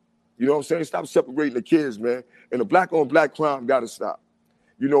 You know what I'm saying? Stop separating the kids, man. And the black on black crime got to stop.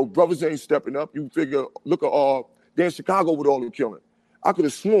 You know, brothers ain't stepping up. You figure, look at they're in Chicago with all the killing. I could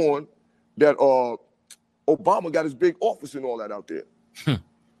have sworn that Obama got his big office and all that out there.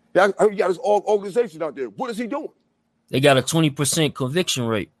 He got his organization out there. What is he doing? They got a 20% conviction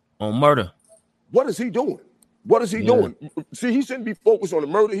rate on murder. What is he doing? What is he doing? See, he shouldn't be focused on the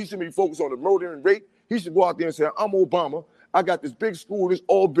murder. He shouldn't be focused on the murder and rape. He should go out there and say, I'm Obama. I got this big school, this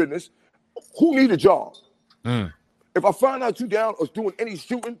all business. Who need a job? If I find out you down or doing any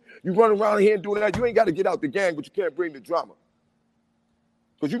shooting, you run around here and doing that, you ain't got to get out the gang, but you can't bring the drama.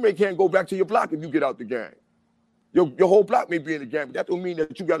 Because you can't go back to your block if you get out the gang. Your whole block may be in the gang, but that don't mean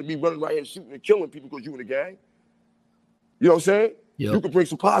that you got to be running around here shooting and killing people because you in the gang. You know what I'm saying? Yep. You can bring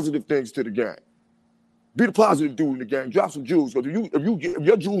some positive things to the gang. Be the positive dude in the gang. Drop some jewels. Because if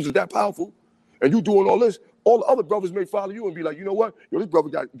your jewels is that powerful and you doing all this, all the other brothers may follow you and be like, you know what? Yo, this brother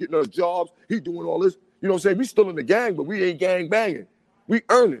got getting us jobs. He doing all this. You know what I'm saying? We still in the gang, but we ain't gang banging. We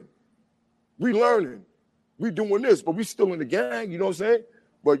earning. We learning. We doing this, but we still in the gang. You know what I'm saying?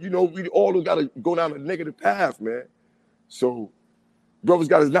 But, you know, we all got to go down a negative path, man. So brothers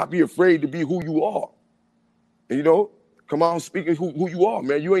got to not be afraid to be who you are. And, you know, come on, speaking who you are,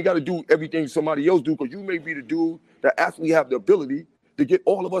 man. You ain't got to do everything somebody else do because you may be the dude that actually have the ability to get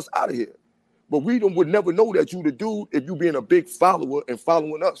all of us out of here. But we would never know that you the dude if you being a big follower and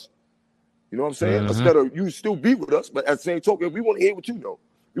following us. You know what I'm saying? Instead of you still be with us, but at the same token, we want to hear what you know.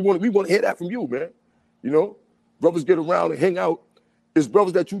 We want to hear that from you, man. You know, brothers get around and hang out. It's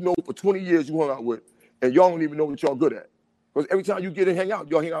brothers that you know for 20 years you hung out with, and y'all don't even know what y'all good at. Because every time you get and hang out,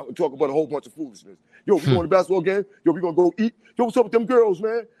 y'all hang out and talk about a whole bunch of foolishness. Yo, we going to basketball game? Yo, we going to go eat? Yo, what's up with them girls,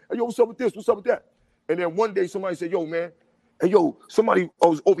 man? Hey, yo, what's up with this? What's up with that? And then one day somebody said, yo, man, hey, yo, somebody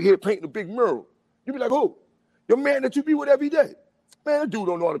was over here painting a big mural. You be like, who? Your man that you be with every day. Man, that dude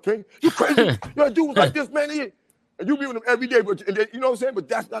don't know how to paint. You crazy. Yo, that dude was like this, man. And you be with him every day. But you know what I'm saying? But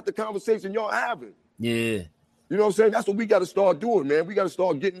that's not the conversation y'all having. Yeah. You know what I'm saying? That's what we got to start doing, man. We got to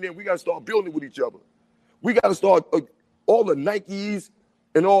start getting in. We got to start building with each other. We got to start all the Nikes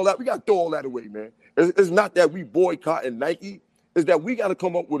and all that. We got to throw all that away, man. It's not that we boycotting Nike. It's that we got to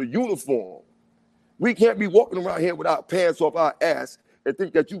come up with a uniform. We can't be walking around here with our pants off our ass and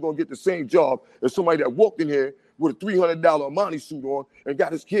think that you're going to get the same job as somebody that walked in here with a $300 Armani suit on and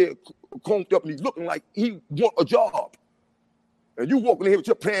got his hair combed up and he's looking like he want a job. And you walking in here with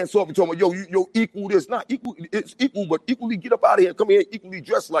your pants off and talking about, yo, equal this. Not equal, it's equal, but equally get up out of here and come here equally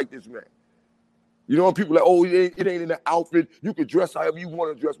dressed like this, man. You know, people like, oh, it ain't in the outfit. You can dress however you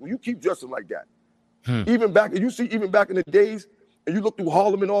want to dress. Well, you keep dressing like that. Even back in the days, and you look through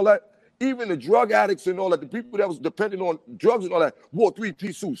Harlem and all that, even the drug addicts and all that, the people that was dependent on drugs and all that, wore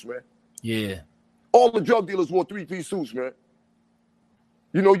 3-piece suits, man. Yeah. All the drug dealers wore 3-piece suits, man.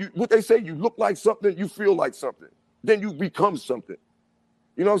 You know, what they say, you look like something, you feel like something. Then you become something.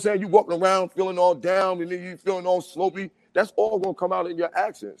 You know what I'm saying? You walking around feeling all down and then you feeling all slopey. That's all going to come out in your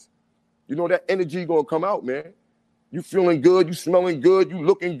accents. You know, that energy going to come out, man. You feeling good, you smelling good, you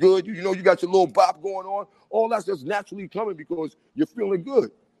looking good, you know you got your little bop going on. All that's just naturally coming because you're feeling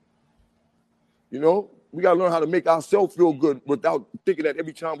good. You know, we got to learn how to make ourselves feel good without thinking that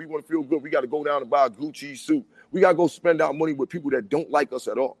every time we want to feel good, we got to go down and buy a Gucci suit. We got to go spend our money with people that don't like us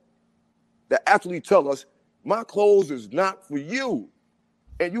at all, that actually tell us, my clothes is not for you,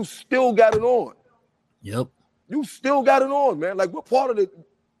 and you still got it on. Yep. You still got it on, man. Like, what part of it?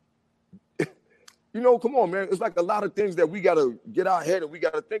 You know, come on, man. It's like a lot of things that we got to get our head and we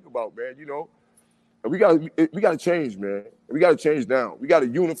got to think about, man, you know. And we got to change, man. We got to change now. We got to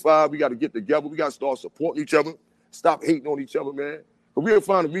unify. We got to get together. We got to start supporting each other. Stop hating on each other, man. But we'll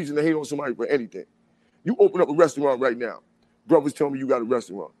find a reason to hate on somebody for anything. You open up a restaurant right now. Brothers tell me you got a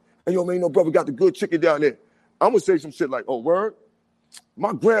restaurant. And yo, man, no brother got the good chicken down there. I'm going to say some shit like, oh, word?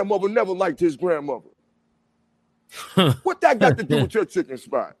 My grandmother never liked his grandmother. What that got to do with your chicken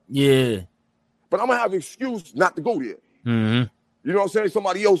spot? Yeah. But I'm going to have an excuse not to go there. Mm-hmm. You know what I'm saying?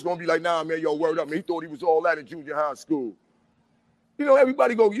 Somebody else going to be like, nah, man, yo, word up. Man, he thought he was all that in junior high school. You know,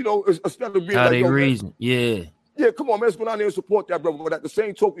 everybody go, you know, instead of being how like, they yo, reason. Man, yeah. Yeah, come on, man. Let's go down there and support that, brother. But at the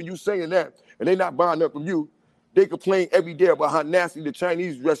same token, you saying that, and they not buying up from you, they complain every day about how nasty the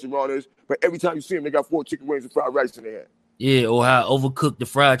Chinese restaurant is. But every time you see them, they got 4 chicken wings and fried rice in their hand. Yeah, or how overcooked the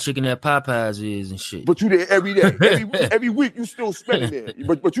fried chicken at Popeyes is and shit. But you there every day. Every week you still spending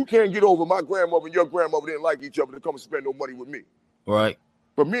there. But you can't get over my grandmother and your grandmother didn't like each other to come and spend no money with me. Right.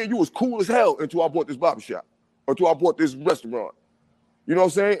 But me and you was cool as hell until I bought this barbershop. Until I bought this restaurant. You know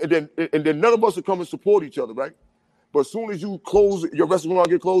what I'm saying? And then none of us will come and support each other, right? But as soon as you close, your restaurant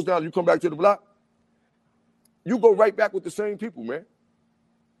get closed down, you come back to the block, you go right back with the same people, man,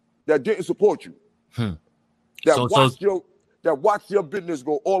 that didn't support you. That watch your business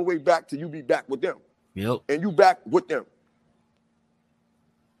go all the way back till you be back with them. Yep. And you back with them.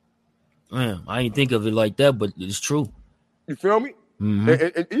 Man, I ain't think of it like that, but it's true. You feel me?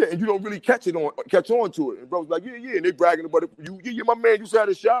 Mm-hmm. And you don't really catch on to it. And bro's like, yeah, and they bragging about it. Yeah, my man used to have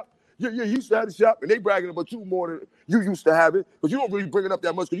a shop. Yeah, he used to have a shop, and they bragging about you more than you used to have it, but you don't really bring it up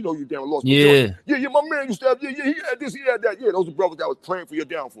that much because you know you damn lost. Yeah. Yeah, my man used to have. Yeah, he had this, he had that. Yeah, those are brothers that was playing for your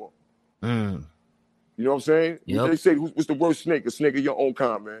downfall. Mm. You know what I'm saying? Yep. They say, what's the worst snake? A snake of your own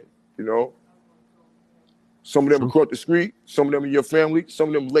kind, man. You know? Some of them across the street, some of them in your family, some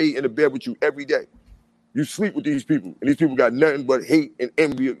of them lay in the bed with you every day. You sleep with these people, and these people got nothing but hate and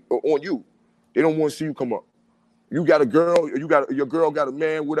envy on you. They don't want to see you come up. You got a girl, your girl got a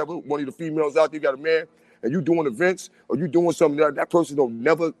man, whatever, one of the females out there got a man, and you doing events, or you doing something that person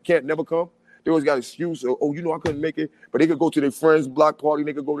can't never come. They always got an excuse, oh, you know, I couldn't make it, but they could go to their friend's block party,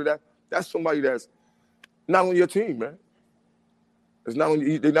 they could go to that. That's somebody that's not on your team, man. They're not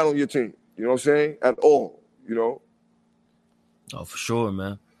on your team. You know what I'm saying? At all, you know? Oh, for sure,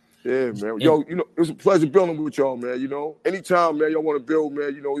 man. Yeah, man. Yo, you know, it was a pleasure building with y'all, man, you know? Anytime, man, y'all want to build,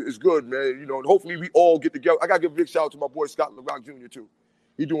 man, you know, it's good, man. You know, and hopefully we all get together. I got to give a big shout out to my boy Scott LaRock Jr., too.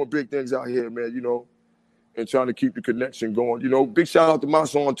 He doing big things out here, man, you know, and trying to keep the connection going. You know, big shout out to my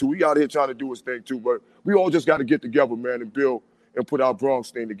son, too. He out here trying to do his thing, too. But we all just got to get together, man, and build and put our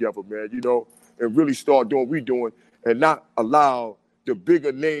Bronx thing together, man, you know, and really start doing what we doing and not allow the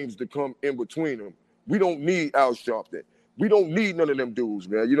bigger names to come in between them. We don't need Al Sharpton. We don't need none of them dudes,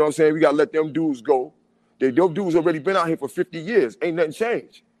 man. You know what I'm saying? We got to let them dudes go. Them dudes already been out here for 50 years. Ain't nothing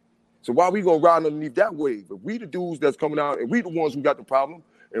changed. So why we going to ride underneath that wave? If we the dudes that's coming out and we the ones who got the problem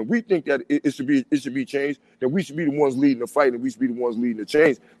and we think that it should be changed, then we should be the ones leading the fight and we should be the ones leading the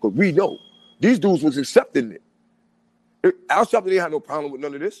change because we know these dudes was accepting it. Al Sharpton didn't have no problem with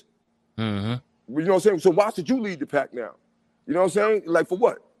none of this. Mm-hmm. You know what I'm saying? So why should you lead the pack now? You know what I'm saying? Like for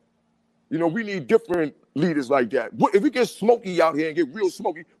what? You know, we need different leaders like that. If we get smoky out here and get real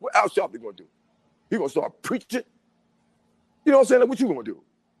smoky, what Al Sharpton gonna do? He gonna start preaching? You know what I'm saying? Like, what you gonna do?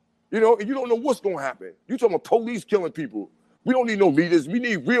 You know, and you don't know what's gonna happen. You talking about police killing people. We don't need no leaders. We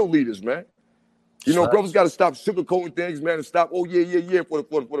need real leaders, man. You know, brothers got to stop sugarcoating things, man, and stop. Oh yeah, for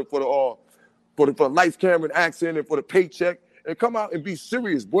the lights, camera, and accent, and for the paycheck, and come out and be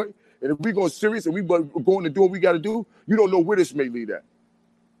serious, boy. And if we going serious and we going to do what we got to do, you don't know where this may lead at.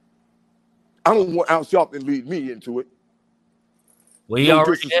 I don't want Al Sharpton to lead me into it. Well, he no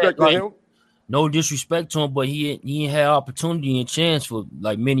already disrespect had, him. No disrespect to him, but he ain't had opportunity and chance for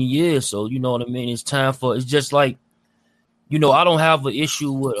like many years. So you know what I mean. It's time for. It's just like, you know, I don't have an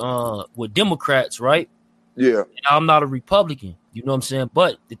issue with Democrats, right? Yeah. And I'm not a Republican. You know what I'm saying?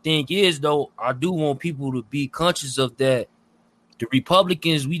 But the thing is, though, I do want people to be conscious of that. The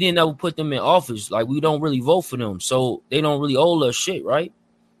Republicans, we didn't ever put them in office. Like, we don't really vote for them. So they don't really owe us shit, right?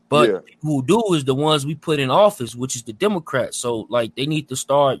 But who do is the ones we put in office, which is the Democrats. So, like, they need to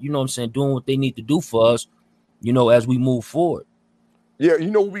start, you know what I'm saying, doing what they need to do for us, you know, as we move forward. Yeah, you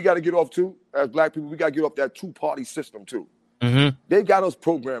know what we got to get off, too? As black people, we got to get off that two-party system, too. Mm-hmm. They got us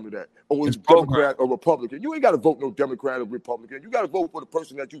programmed to that. Or it's Democrat or Republican. You ain't got to vote no Democrat or Republican. You got to vote for the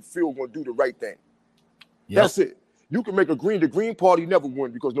person that you feel going to do the right thing. Yep. That's it. You can make the Green Party never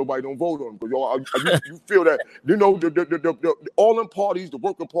win because nobody don't vote on them. Because you feel that, you know, the all them parties, the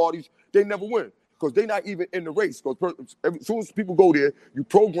working parties, they never win because they're not even in the race. Because as soon as people go there, you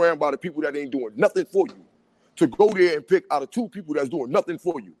program by the people that ain't doing nothing for you to go there and pick out of two people that's doing nothing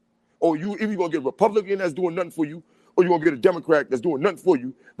for you. Or you either going to get a Republican that's doing nothing for you, or you're going to get a Democrat that's doing nothing for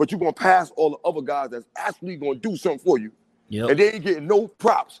you, but you're going to pass all the other guys that's actually going to do something for you. Yep. And they ain't getting no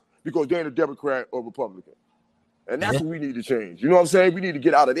props because they ain't a Democrat or Republican. And that's what we need to change. You know what I'm saying? We need to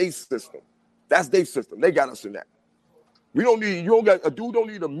get out of their system. That's their system. They got us in that. We don't need, a dude don't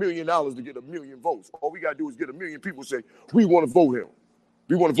need $1 million to get 1 million votes. All we got to do is get 1 million people say, we want to vote him.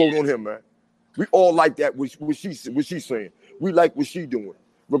 We want to vote on him, man. We all like that, what she's saying. We like what she's doing,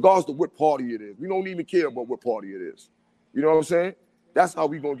 regardless of what party it is. We don't even care about what party it is. You know what I'm saying? That's how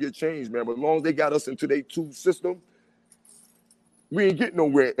we going to get changed, man. But as long as they got us into their two system, we ain't getting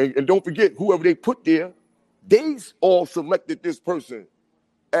nowhere. And don't forget, whoever they put there, they all selected this person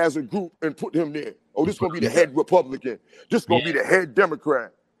as a group and put him there. Oh, this is going to be the head Republican. This is going to be the head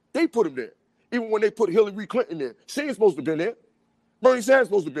Democrat. They put him there. Even when they put Hillary Clinton there, she ain't supposed to have been there. Bernie Sanders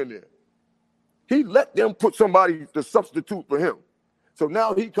supposed to have been there. He let them put somebody to substitute for him. So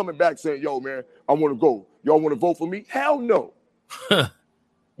now he coming back saying, yo, man, I want to go. Y'all want to vote for me? Hell no.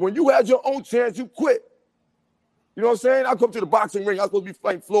 When you had your own chance, you quit. You know what I'm saying? I come to the boxing ring. I was supposed to be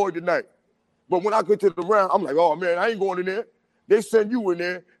fighting Floyd tonight. But when I get to the round, I'm like, oh, man, I ain't going in there. They send you in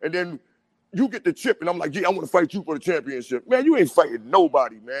there, and then you get the chip, and I'm like, gee, I want to fight you for the championship. Man, you ain't fighting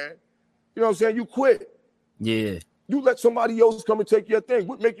nobody, man. You know what I'm saying? You quit. Yeah. You let somebody else come and take your thing.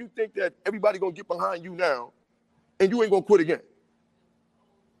 What make you think that everybody going to get behind you now, and you ain't going to quit again?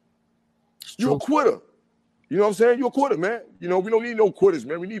 You're a quitter. You know what I'm saying? You're a quitter, man. You know, we don't need no quitters,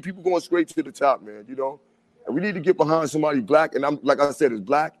 man. We need people going straight to the top, man, you know? And we need to get behind somebody black, and I'm like I said, it's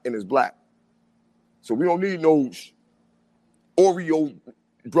black and it's black. So we don't need no Oreo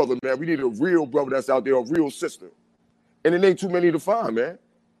brother, man. We need a real brother that's out there, a real sister. And it ain't too many to find, man.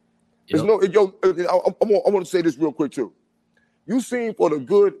 There's no, yo, I want to say this real quick, too. You seen for the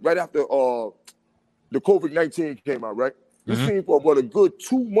good, right after the COVID-19 came out, right? You seen for about a good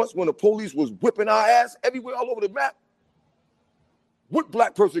 2 months when the police was whipping our ass everywhere, all over the map. What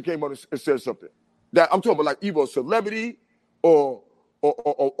black person came out and said something? That I'm talking about like either a celebrity or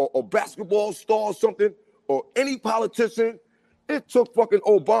basketball star or something, or any politician. It took fucking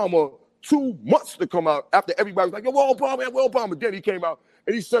Obama 2 months to come out after everybody was like, yo, where Obama? Then he came out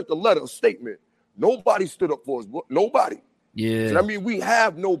and he sent a letter, a statement. Nobody stood up for us. Nobody. Yeah. So, I mean, we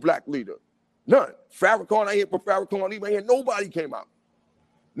have no black leader. None. Farrakhan, I ain't for Farrakhan even here. Nobody came out.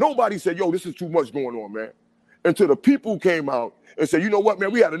 Nobody said, yo, this is too much going on, man. Until the people came out and said, you know what,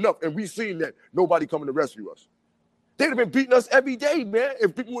 man, we had enough. And we seen that nobody coming to rescue us. They'd have been beating us every day, man,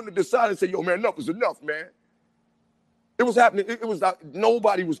 if people wouldn't have decided and say, yo, man, enough is enough, man. It was happening. It was not,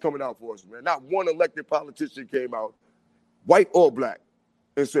 nobody was coming out for us, man. Not one elected politician came out, white or black,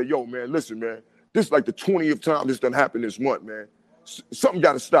 and said, yo, man, listen, man, this is like the 20th time this done happened this month, man. Something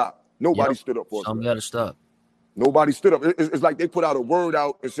got to stop. Nobody stood up for us. Something got to stop. Nobody stood up. It's like they put out a word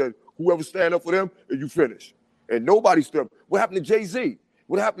out and said, whoever stand up for them, you finish. And nobody stood up. What happened to Jay-Z?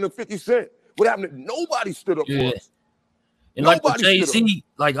 What happened to 50 Cent? What happened to, nobody stood up for us. And like with Jay-Z,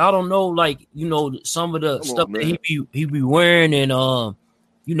 like, I don't know, like, you know, some of the stuff that he be wearing and,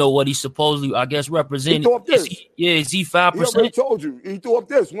 you know, what he supposedly, I guess, representing. He threw up this. Is he 5%? He already told you. He threw up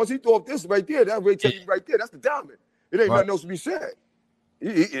this. Once he threw up this right there, that already tell you right there. That's the diamond. It ain't nothing else to be said.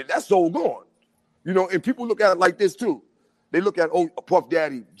 That's so gone. You know, and people look at it like this, too. They look at, Puff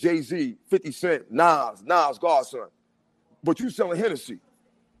Daddy, Jay-Z, 50 Cent, Nas, Godson. But you selling Hennessy.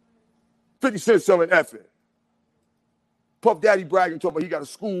 50 Cent selling effing. Puff Daddy bragging, talking about he got a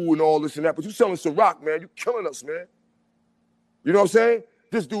school and all this and that, but you selling Ciroc, man. You killing us, man. You know what I'm saying?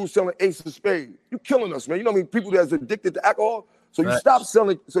 This dude's selling Ace of Spades. You killing us, man. You know what I mean? People that's addicted to alcohol. So you stop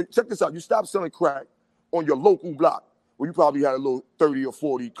selling. So check this out. You stop selling crack on your local block where you probably had a little 30 or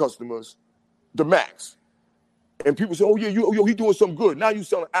 40 customers, the max. And people say, oh, yeah, he doing something good. Now you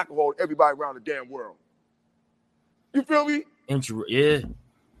selling alcohol to everybody around the damn world. You feel me? Yeah.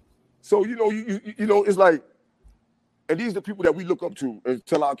 So, you know, it's like, and these are the people that we look up to and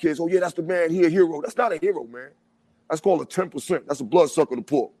tell our kids, oh, yeah, that's the man, he a hero. That's not a hero, man. That's called a 10%. That's a bloodsucker to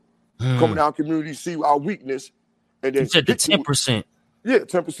pull. Coming to our community, see our weakness. And then you said the 10%. Yeah,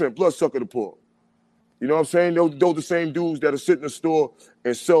 10%, bloodsucker to pull. You know what I'm saying? Those the same dudes that are sit in the store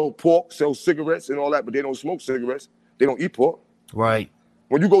and sell pork, sell cigarettes and all that, but they don't smoke cigarettes. They don't eat pork. Right.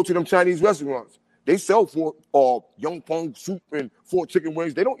 When you go to them Chinese restaurants, they sell for young pong soup and 4 chicken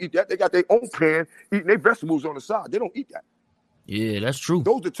wings. They don't eat that. They got their own pan eating their vegetables on the side. They don't eat that. Yeah, that's true.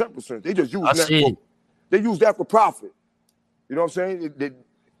 Those are 10%. They just use that. They use that for profit. You know what I'm saying?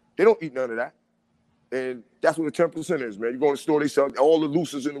 They don't eat none of that. And that's what the 10% is, man. You go in the store, they sell all the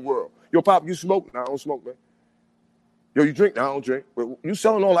looses in the world. Yo, Pop, you smoke? Nah, I don't smoke, man. Yo, you drink? Nah, I don't drink. But you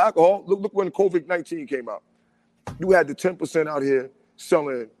selling all the alcohol? Look when COVID-19 came out. You had the 10% out here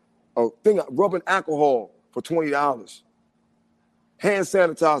selling a thing, rubbing alcohol for $20. Hand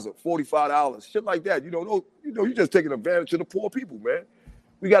sanitizer, $45. Shit like that. You know, you just taking advantage of the poor people, man.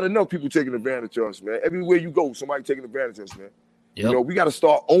 We got enough people taking advantage of us, man. Everywhere you go, somebody taking advantage of us, man. Yep. You know, we got to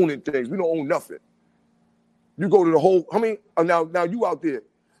start owning things. We don't own nothing. You go to the whole, how many, now you out there,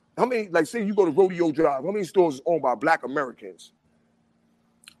 how many, like say you go to Rodeo Drive, how many stores is owned by Black Americans?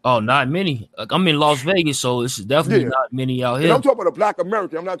 Oh, not many. I'm in Las Vegas, so it's definitely not many out here. And I'm talking about a Black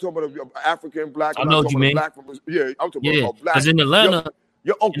American. I'm not talking about an African Black. I know what you mean. I'm talking about a Black. Because in Atlanta,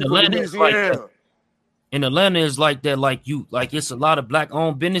 your uncle from Louisiana. In Atlanta is like that, like it's a lot of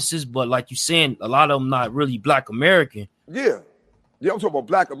Black-owned businesses, but like you saying, a lot of them not really Black American. Yeah, I'm talking about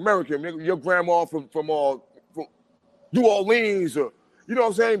Black American. Your grandma from New Orleans, or you know what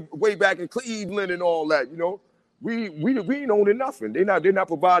I'm saying, way back in Cleveland and all that. You know, we ain't owning nothing. They're not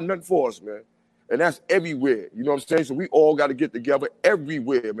providing nothing for us, man. And that's everywhere. You know what I'm saying? So we all got to get together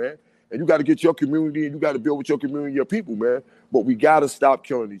everywhere, man. And you got to get your community, and you got to build with your community, your people, man. But we got to stop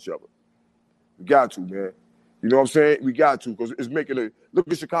killing each other. We got to, man. You know what I'm saying? We got to, because it's making look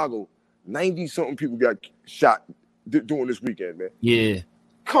at Chicago. 90-something people got shot during this weekend, man. Yeah.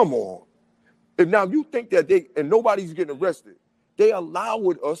 Come on. And now you think that and nobody's getting arrested. They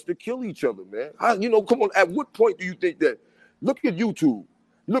allowed us to kill each other, man. Come on. At what point do you think that? Look at YouTube.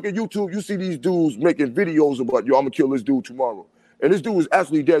 You see these dudes making videos about, yo, I'm going to kill this dude tomorrow. And this dude is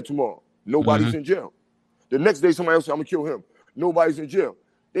actually dead tomorrow. Nobody's in jail. The next day, somebody else said, I'm going to kill him. Nobody's in jail.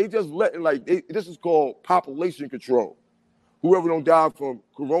 They just letting, this is called population control. Whoever don't die from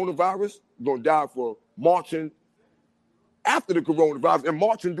coronavirus, going to die for marching after the coronavirus and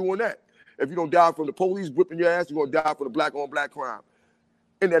marching doing that. If you don't die from the police whipping your ass, you're going to die for the black-on-black crime.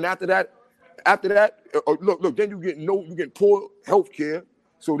 And then after that, look, then you get poor health care.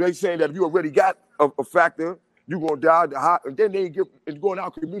 So they saying that if you already got a factor, you're going to die. And then they go in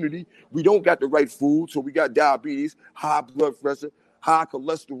our community, we don't got the right food, so we got diabetes, high blood pressure, high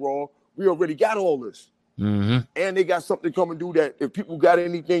cholesterol. We already got all this. Mm-hmm. And they got something coming to do that if people got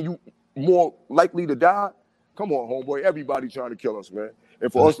anything, you more likely to die. Come on, homeboy. Everybody trying to kill us, man.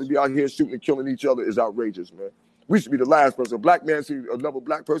 And for us to be out here shooting and killing each other is outrageous, man. We should be the last person. A black man see another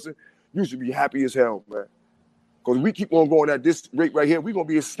black person, you should be happy as hell, man. Because we keep on going at this rate right here, we're going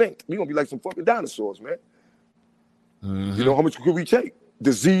to be extinct. We're going to be like some fucking dinosaurs, man. Mm-hmm. You know, how much could we take?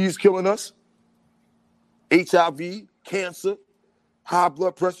 Disease killing us, HIV, cancer, high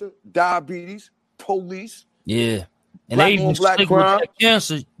blood pressure, diabetes, police. Yeah. And they even stick with that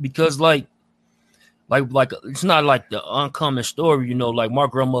cancer because like it's not like the uncommon story, you know, like my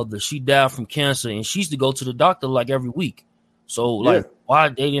grandmother, she died from cancer and she used to go to the doctor like every week. So why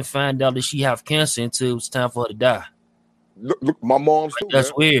they didn't find out that she have cancer until it was time for her to die? Look, my mom's too. That's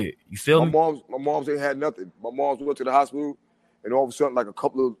man. weird. You feel me? My mom's ain't had nothing. My mom's went to the hospital and all of a sudden, like a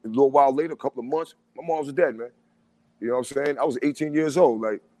little while later, a couple of months, my mom's dead, man. You know what I'm saying? I was 18 years old,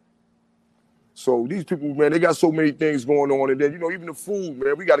 so these people, man, they got so many things going on. And then, you know, even the food,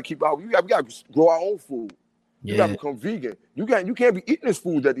 man, we got to keep out. We got to grow our own food. You got to become vegan. You can't be eating this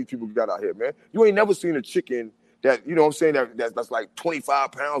food that these people got out here, man. You ain't never seen a chicken that, you know what I'm saying, that's like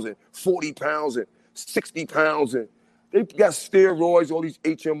 25 pounds and 40 pounds and 60 pounds. And they got steroids, all these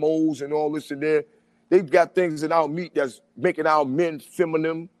HMOs and all this and there. They've got things in our meat that's making our men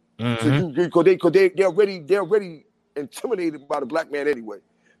feminine. Mm-hmm. Because they're already intimidated by the black man anyway.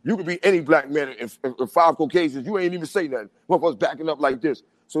 You could be any black man and 5 Caucasians. You ain't even say nothing. One of us backing up like this.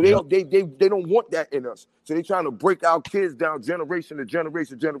 So they don't want that in us. So they trying to break our kids down generation to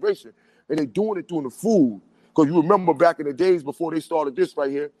generation, and they doing it through the food. Because you remember back in the days before they started this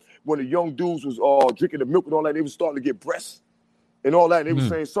right here, when the young dudes was drinking the milk and all that, they was starting to get breasts and all that. And they was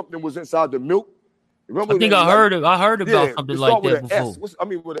saying something was inside the milk. Remember? I think I heard about something like that before.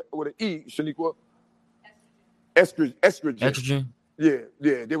 With an E, Shaniqua. Estrogen. Yeah.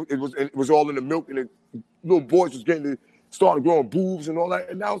 It was all in the milk, and the little boys was started growing boobs and all that.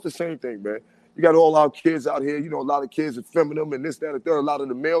 And now it's the same thing, man. You got all our kids out here. You know, a lot of kids are feminine and this, that, and the third. A lot of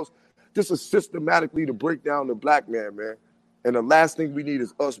the males. This is systematically to break down the black man, man. And the last thing we need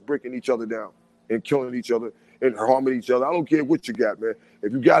is us breaking each other down and killing each other and harming each other. I don't care what you got, man.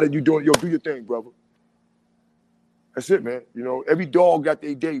 If you got it, you doing, do your thing, brother. That's it, man. You know, every dog got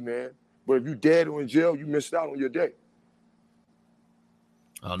their day, man. But if you dead or in jail, you missed out on your day.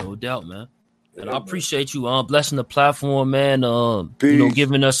 Oh, no doubt, man. And I appreciate you blessing the platform, man.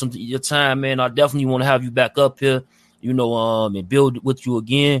 Giving us some your time, man. I definitely want to have you back up here, and build with you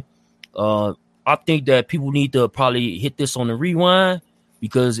again. I think that people need to probably hit this on the rewind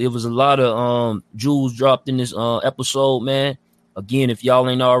because it was a lot of jewels dropped in this episode, man. Again, if y'all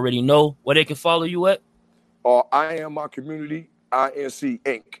ain't already know, where they can follow you at? I Am My Community, INC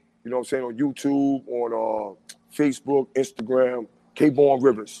Inc. You know what I'm saying? On YouTube, on Facebook, Instagram, Kborn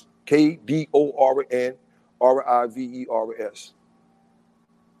Rivers. KBORN RIVERS.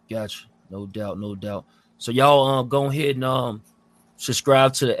 Gotcha. No doubt. So y'all go ahead and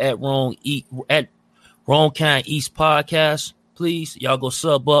subscribe to the at Wrong Kind East podcast, please. Y'all go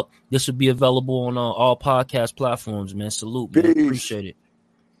sub up. This will be available on all podcast platforms, man. Salute, man. Appreciate it.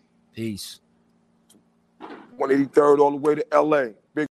 Peace. 183rd all the way to LA.